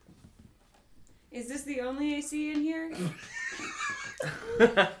 Is this the only AC in here?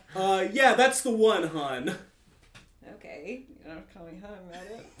 Yeah, that's the one, hun. Okay, you don't call me hun about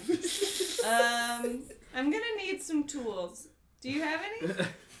it. I'm gonna need some tools. Do you have any?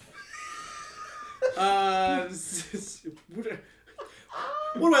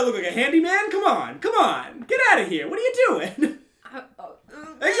 What do I look like, a handyman? Come on, get out of here. What are you doing?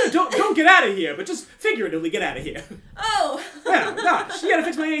 Actually, don't get out of here, but just figuratively get out of here. Oh! Yeah, gosh, you gotta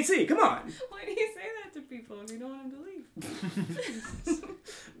fix my AC. Come on. Why do you say that to people if you don't want them to leave?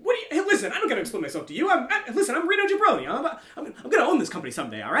 What do you? Hey, listen, I don't gotta explain myself to you. Listen, I'm Reno Jabroni. I'm gonna own this company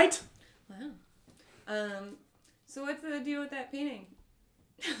someday. All right? Wow. So what's the deal with that painting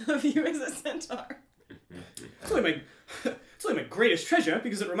of you as a centaur? It's only my greatest treasure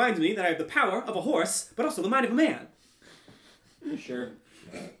because it reminds me that I have the power of a horse, but also the mind of a man. Sure.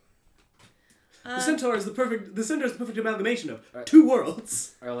 The centaur is the perfect amalgamation of two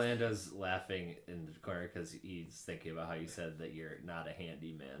worlds. Orlando's laughing in the corner because he's thinking about how you said that you're not a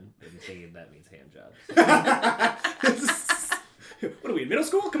handyman and thinking that means hand jobs. What are we in middle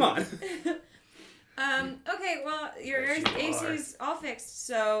school? Come on. Okay, well, your Yes, you AC's all fixed,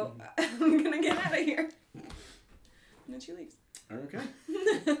 so I'm gonna get out of here. And then she leaves. Okay.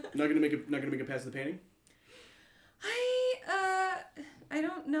 Not gonna make it past the painting. I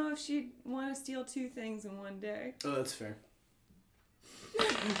don't know if she'd want to steal two things in one day. Oh, that's fair.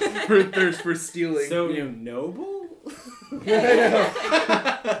 Her thirst for stealing. So noble?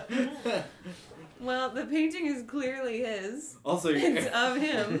 Well, the painting is clearly his. Also, It's of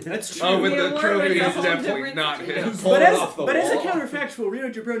him. That's true. Oh, with The the award trophy was a is whole definitely different not situation. his. Pull but it as off the as a wall. counterfactual, Reno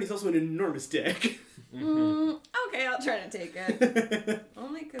Jabroni is also an enormous dick. Okay, I'll try to take it.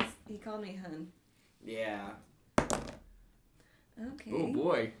 Only because he called me hun. Yeah. Okay. Oh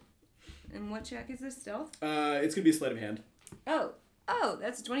boy. And what check is this, stealth? It's gonna be a sleight of hand. Oh,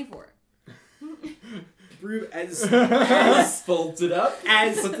 that's a 24. Brew as Folds it up.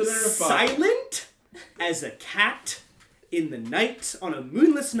 as Puts it in her pocket. silent as a cat in the night on a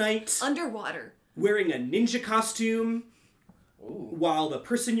moonless night, Underwater. wearing a ninja costume, Ooh. while the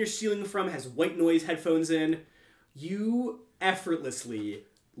person you're stealing from has white noise headphones in. You effortlessly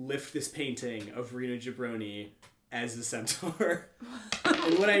lift this painting of Reno Jabroni as a centaur.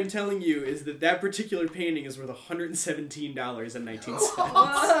 And what I'm telling you is that particular painting is worth $117.19.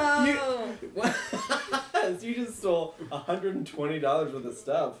 Whoa! What? You just stole $120 worth of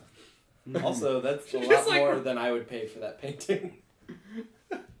stuff. Also, that's a lot more than I would pay for that painting.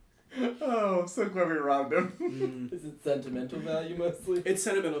 Oh, I'm so glad we robbed him. Is it sentimental value mostly? It's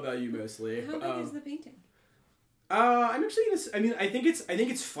sentimental value mostly. How big is the painting? I'm actually gonna. I mean, I think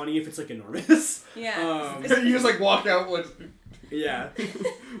it's funny if it's like enormous. Yeah. You just like walk out with. Yeah.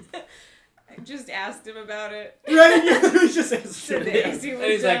 I just asked him about it. Right. Yeah. It's just Said the AC was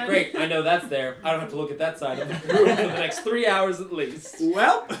And he's like, done. great, I know that's there. I don't have to look at that side of the room for the next 3 hours at least.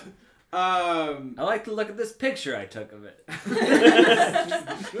 Well, I like to look at this picture I took of it.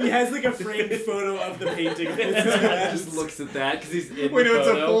 he has like a framed photo of the painting. Just looks at that because he's in Wait, the no, it's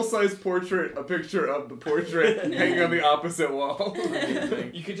a photo. full-size portrait, a picture of the portrait hanging on the opposite wall.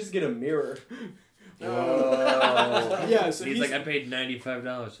 You could just get a mirror. Whoa. Yeah. So He's like, I paid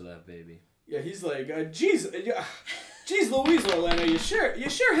 $95 for that baby. yeah, he's like, geez Louise, Orlando, you sure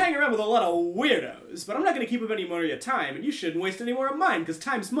hang around with a lot of weirdos, but I'm not gonna keep up any more of your time, and you shouldn't waste any more of mine, because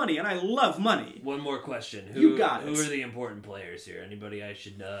time's money, and I love money. One more question. You got it. Who are the important players here? Anybody I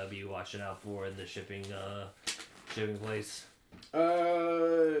should be watching out for in the shipping place?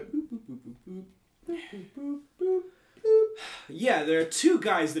 Yeah, there are two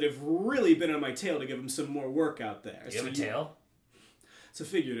guys that have really been on my tail to give them some more work out there. You have a tail? It's a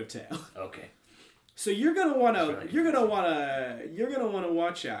figurative tail. Okay. So you're gonna wanna That's wanna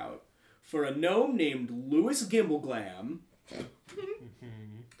watch out for a gnome named Louis Gimbleglam.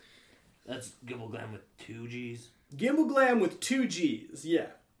 That's Gimbleglam with 2 G's. Gimbleglam with 2 G's, yeah.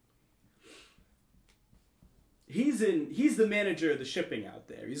 He's the manager of the shipping out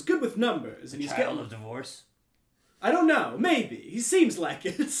there. He's good with numbers, and he's Child getting. of divorce. I don't know. Maybe he seems like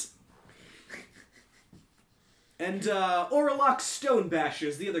it. And Orlock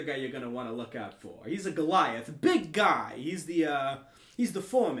Stonebasher's the other guy you're gonna want to look out for. He's a Goliath, big guy. He's the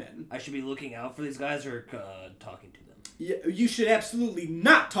foreman. I should be looking out for these guys or talking to them. Yeah, you should absolutely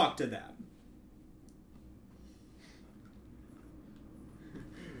not talk to them.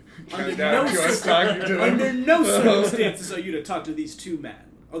 Under Down no, to us talking to them. under no circumstances are you to talk to these two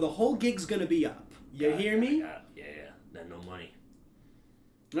men, or the whole gig's gonna be up. You hear me? Yeah. Then no money.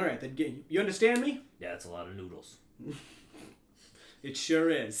 All right, then you understand me? Yeah, it's a lot of noodles. It sure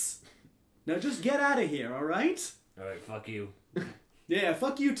is. Now just get out of here, all right? All right, fuck you. Yeah,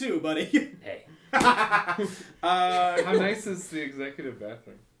 fuck you too, buddy. Hey. How nice is the executive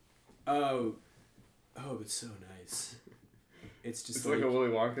bathroom? Oh, it's so nice. It's just It's like a Willy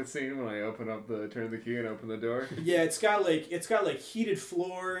Wonka scene when I turn the key and open the door. yeah, it's got like heated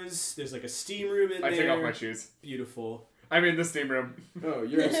floors. There's like a steam room in I there. take off my shoes. Beautiful. I'm in the steam room. Oh,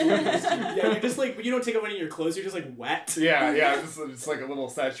 you're absolutely yeah. You're just like you don't take off any of your clothes. You're just like wet. Yeah, it's like a little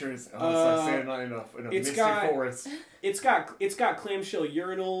saturated. It's like standing in a misty forest. It's got clamshell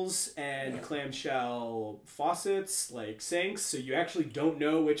urinals and clamshell faucets, like sinks. So you actually don't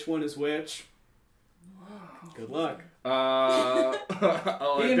know which one is which. Good luck. Be I'm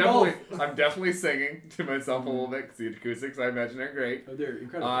definitely singing to myself a little bit because the acoustics I imagine are great. Oh, they're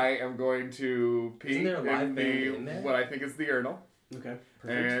incredible. I am going to pee Isn't there a live in band in there? what I think is the urinal, Okay.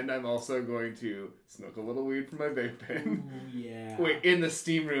 Perfect. and I'm also going to smoke a little weed from my vape pen. Ooh, yeah. Wait, in the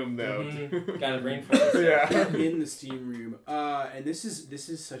steam room though. Kind of rainforest. Yeah. In the steam room. And this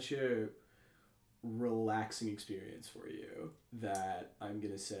is such a relaxing experience for you that I'm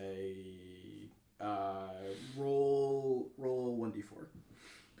gonna say roll 1d4.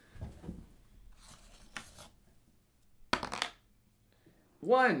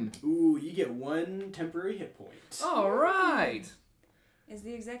 1. Ooh, you get 1 temporary hit point. All right. Is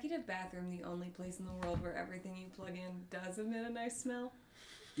the executive bathroom the only place in the world where everything you plug in does emit a nice smell?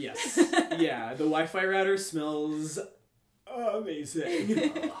 Yes. Yeah, the Wi-Fi router smells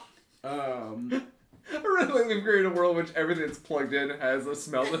amazing. I really like we've created a world in which everything that's plugged in has a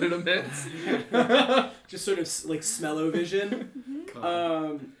smell that it emits. Just sort of like smell-o-vision.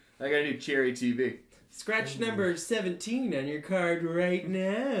 I gotta do Cherry TV. Scratch number 17 on your card right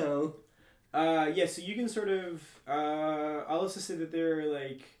now. Yeah, so you can sort of I'll also say that they're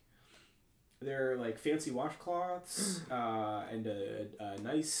like fancy washcloths and a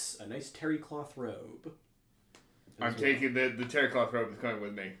nice terry cloth robe. I'm taking the terry cloth robe is coming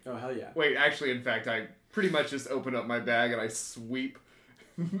with me. Oh hell yeah. Wait, actually, in fact, I pretty much just open up my bag and I sweep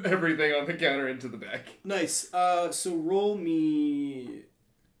everything on the counter into the bag. Nice. So roll me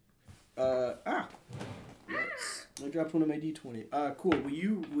Yes. I dropped one of my d20. Cool.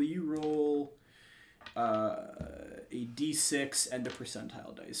 Will you roll a d6 and a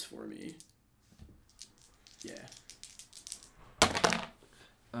percentile dice for me? Yeah.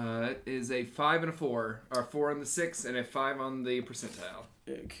 It is a 5 and a 4, or 4 on the 6 and a 5 on the percentile.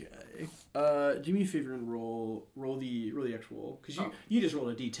 Okay. Do me a favor and roll the actual, because you just rolled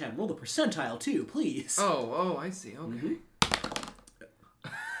a d10. Roll the percentile too, please. Oh, I see. Okay. Mm-hmm.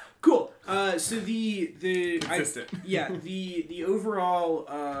 Cool. So the Consistent. the overall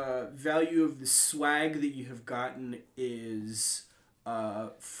value of the swag that you have gotten is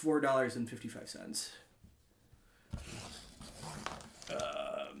 $4.55.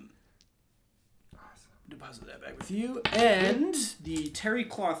 Deposit that back with you, and the terry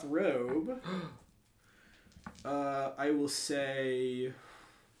cloth robe. I will say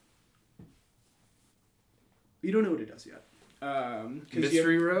you don't know what it does yet.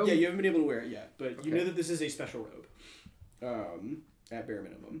 Mystery robe? Yeah, you haven't been able to wear it yet, but you know that this is a special robe. At bare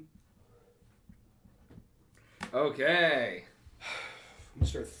minimum. Okay. I'm gonna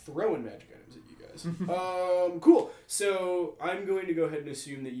start throwing magic items at you guys. Cool. So I'm going to go ahead and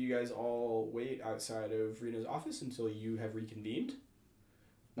assume that you guys all wait outside of Reno's office until you have reconvened.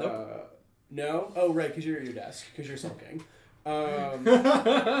 Nope. No? Oh, right, because you're at your desk, because you're sulking.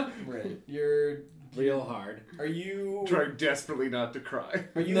 Right. You're Real hard. Are you Trying desperately not to cry.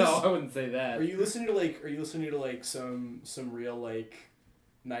 Are you No, I wouldn't say that. Are you listening to like some real like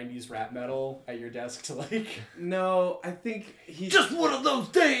 90s rap metal at your desk to like No, I think he's Just one of those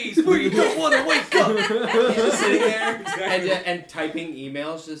days where you don't want to wake up. he's just sitting there and typing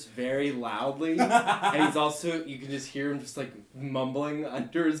emails just very loudly, and he's also you can just hear him just like mumbling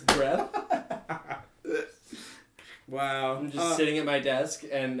under his breath. Wow. I'm just sitting at my desk,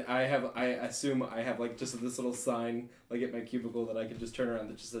 and I assume I have like just this little sign like at my cubicle that I can just turn around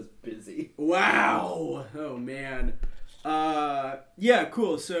that just says busy. Wow. Oh man. Yeah.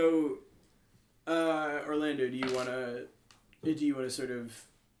 Cool. So, Orlando, do you wanna sort of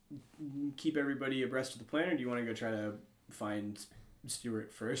keep everybody abreast of the plan, or do you want to go try to find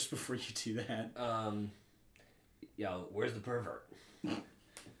Stuart first before you do that? Yo, where's the pervert?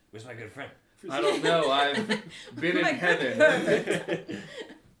 Where's my good friend? I don't know. I've been in heaven.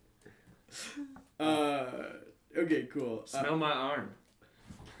 Okay, cool. Smell my arm.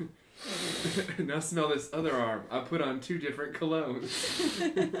 Now smell this other arm. I put on 2 different colognes.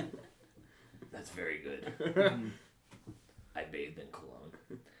 That's very good. I bathed in cologne.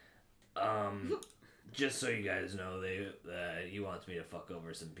 Just so you guys know, he wants me to fuck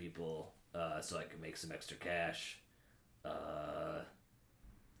over some people so I can make some extra cash. Do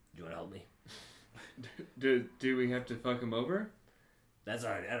you want to help me? Do we have to fuck him over? That's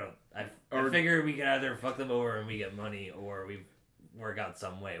alright. I figure we can either fuck them over and we get money, or we work out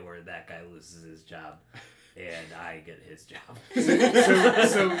some way where that guy loses his job and I get his job.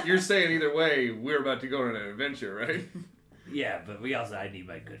 So you're saying either way, we're about to go on an adventure, right? Yeah, but I need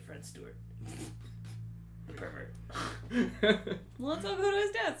my good friend Stuart. The pervert. Well, let's all go to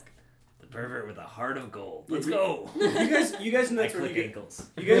his desk. The pervert with a heart of gold. Let's go! You guys know I that's where click you ankles.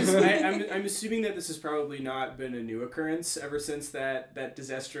 guys. I'm assuming that this has probably not been a new occurrence ever since that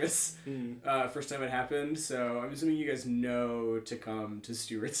disastrous first time it happened. So I'm assuming you guys know to come to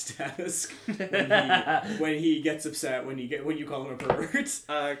Stuart's desk when he gets upset when you call him a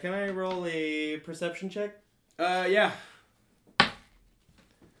pervert. Can I roll a perception check? Yeah.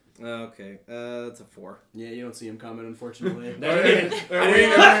 Okay, that's a 4. Yeah, you don't see him coming, unfortunately. Are we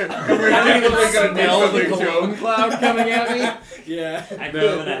gonna Smell the do something to cologne him? cloud coming at me. Yeah. I put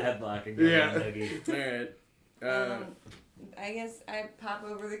him in a headlock and go Yeah. Noogie. All right. I guess I pop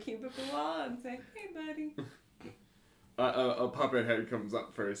over the cubicle wall and say, "Hey, buddy." A puppet head comes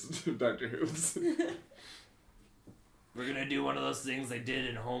up first, Dr. Hoops. We're gonna do one of those things they did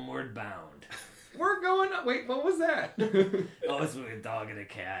in Homeward Bound. We're going up. Wait, what was that? Oh, it's with a dog and a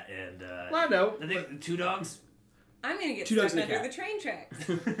cat and I know. I think 2 dogs. I'm gonna get 2 dogs stuck and a under cat. the train tracks.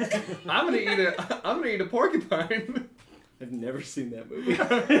 I'm gonna eat a porcupine. I've never seen that movie.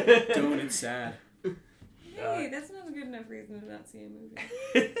 Don't. It's sad. Hey, that's not a good enough reason to not see a movie.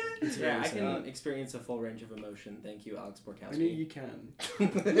 It's Yeah, very I can sad. experience a full range of emotion. Thank you, Alex I knew Borkowski. you can.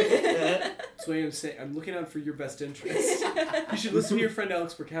 That's why I'm saying I'm looking out for your best interest. You should listen to your friend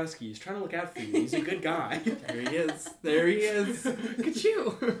Alex Borkowski. He's trying to look out for you. He's a good guy. There he is. There he is. Look at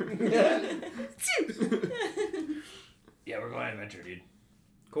you. Yeah, we're going on adventure, dude.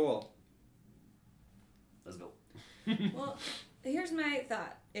 Cool. Let's go. Well, here's my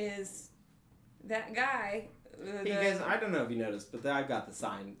thought: is that guy? Hey, guys, I don't know if you noticed, but I've got the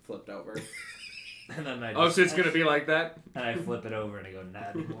sign flipped over. And then I Oh, so it's gonna be like that? And I flip it over and I go,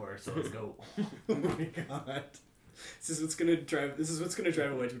 not anymore, so let's go. Oh my god. This is what's gonna drive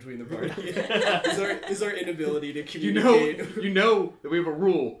a wedge between the party. is our inability to You communicate. know that we have a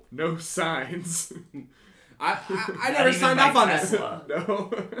rule: no signs. I Not never even signed my off on this. Tesla.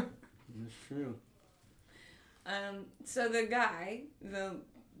 No. That's true. So the guy,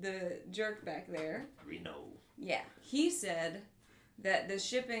 the jerk back there, Reno. yeah, he said that the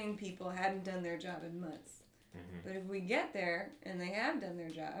shipping people hadn't done their job in months. Mm-hmm. But if we get there and they have done their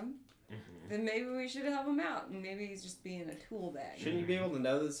job, then maybe we should help him out. And maybe he's just being a tool bag. Shouldn't you be able to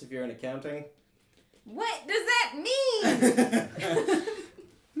know this if you're in accounting? What does that mean?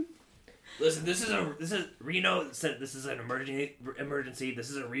 Listen, this is Reno said this is an emergency. This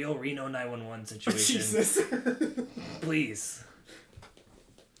is a real Reno 911 situation. Jesus. Please.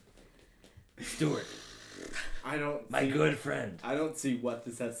 Stuart, I don't. my see, good friend. I don't see what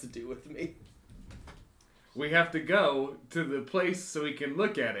this has to do with me. We have to go to the place so we can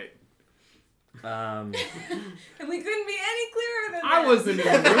look at it. And we couldn't be any clearer than that. I wasn't in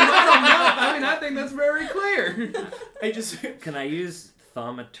the room. I don't know. I mean, I think that's very clear. I just Can I use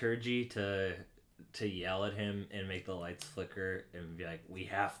thaumaturgy to yell at him and make the lights flicker and be like, we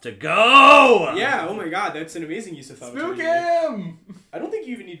have to go! yeah. Oh my god, that's an amazing use of Spook thaumaturgy. him! I don't think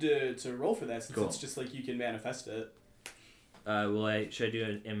you even need to roll for that since Cool. it's just like you can manifest it. Should I do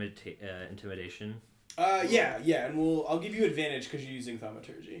an intimidation? Yeah, and I'll give you advantage because you're using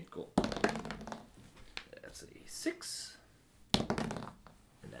thaumaturgy. Cool. That's a 6.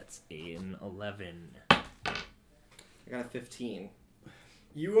 And that's an 11. I got a 15.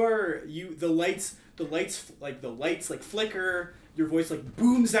 The lights flicker, your voice like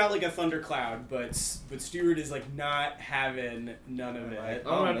booms out like a thundercloud, but Stuart is like not having none of it.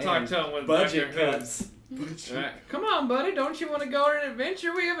 I'm gonna talk to him with budget Dr. cuts. Come on, buddy. Don't you want to go on an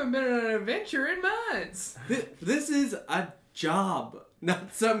adventure? We haven't been on an adventure in months. This is a job,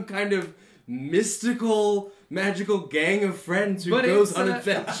 not some kind of mystical, magical gang of friends who But goes it's, on uh,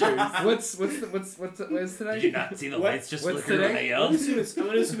 adventures. What's today? Did you not see the What? lights just What's flicker when today? they I'm yelled?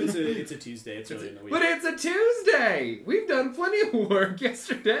 gonna assume it's a Tuesday. It's early in the week. But it's a Tuesday. We've done plenty of work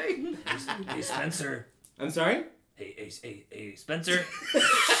yesterday. Hey, Spencer. I'm sorry? Hey, Spencer.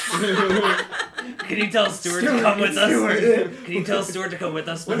 Can you tell Stuart to come with us? Can you tell Stuart to come with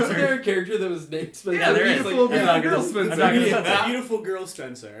us, Wasn't there Spencer? a character that was named Spencer? Yeah, there is. Beautiful, I'm not beautiful gonna- Spencer. I'm not gonna- Yeah, beautiful girl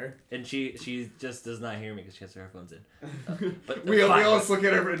Spencer. And she just does not hear me because she has her headphones in. But We fine. all just look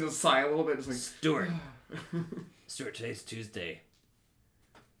at her and just sigh a little bit. Just like, Stuart, today's Tuesday.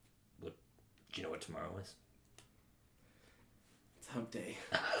 What? Do you know what tomorrow is? It's hump day.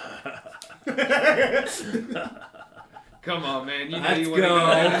 come on, man. You know Let's you want to go. go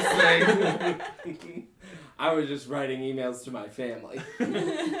on this thing. I was just writing emails to my family.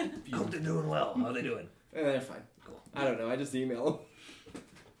 Hope they're doing well. How are they doing? And they're fine. Cool. I don't know, I just email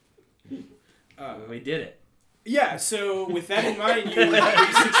We did it. Yeah. So with that in mind, you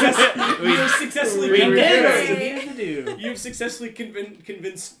have successfully We convinced- did it. what we needed to do. You've successfully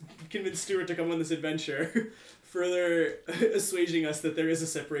convinced Stuart to come on this adventure, further assuaging us that there is a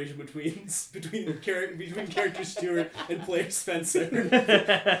separation between character Stuart and player Spencer.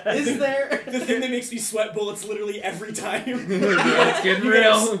 Is there? The thing that makes me sweat bullets literally every time. It's getting You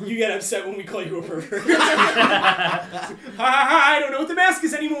real. you get upset when we call you a pervert. I don't know what the mask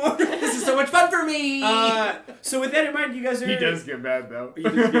is anymore. This is so much fun for me! So with that in mind, you guys are. He does get mad though.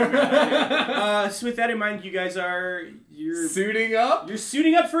 So with that in mind, you guys are you're Suiting up.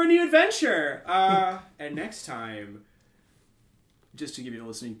 suiting up for a new adventure. And next time, just to give you a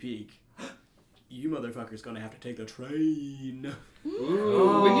little sneak peek, you motherfuckers gonna have to take the train.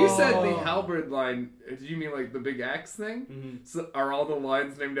 Ooh, when you said the halberd line, did you mean like the big axe thing? Mm-hmm. So are all the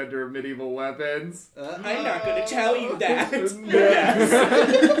lines named after medieval weapons? I'm not gonna tell you that.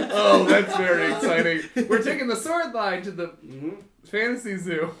 Oh, that's very exciting. We're taking the sword line to the fantasy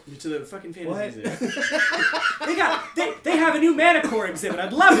zoo. To the fucking What? fantasy zoo. They have a new Manicore exhibit.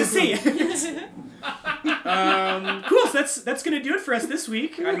 I'd love to see it. Cool. So that's gonna do it for us this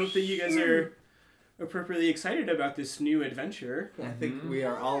week. I hope that you guys are appropriately excited about this new adventure. I think we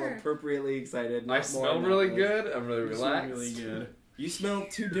are all appropriately excited. I not more, smell not really less. good. I'm really It's relaxed. really good. You smell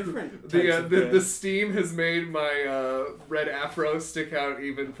two different types The, of the good. steam has made my red afro stick out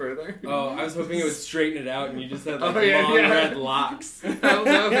even further. Oh, I was hoping it would straighten it out and you just had like Oh, yeah, long yeah. red locks. I don't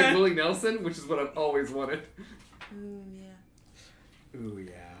know, like Willie Nelson, which is what I've always wanted. Ooh, yeah. Ooh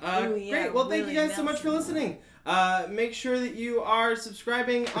yeah. Ooh, yeah, Great. Well, thank you Willie guys so much for Nelson. listening. Make sure that you are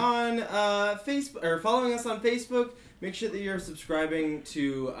subscribing on Facebook or following us on Facebook. Make sure that you're subscribing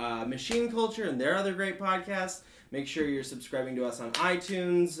to Machine Culture and their other great podcasts. Make sure you're subscribing to us on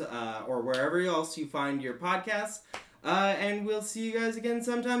iTunes or wherever else you find your podcasts. And we'll see you guys again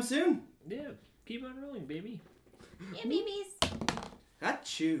sometime soon. Yeah, keep on rolling, baby. Yeah, babies.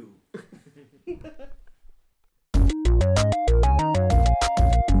 Achoo.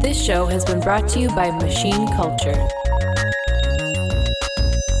 This show has been brought to you by Machine Culture.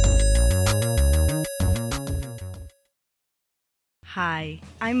 Hi,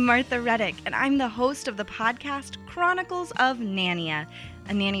 I'm Martha Reddick, and I'm the host of the podcast Chronicles of Nania,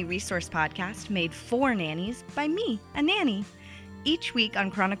 a nanny resource podcast made for nannies by me, a nanny. Each week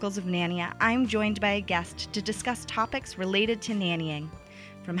on Chronicles of Nania, I'm joined by a guest to discuss topics related to nannying.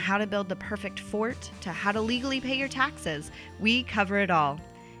 From how to build the perfect fort to how to legally pay your taxes, we cover it all.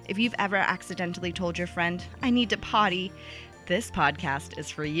 If you've ever accidentally told your friend, I need to potty, this podcast is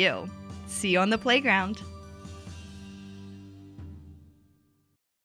for you. See you on the playground.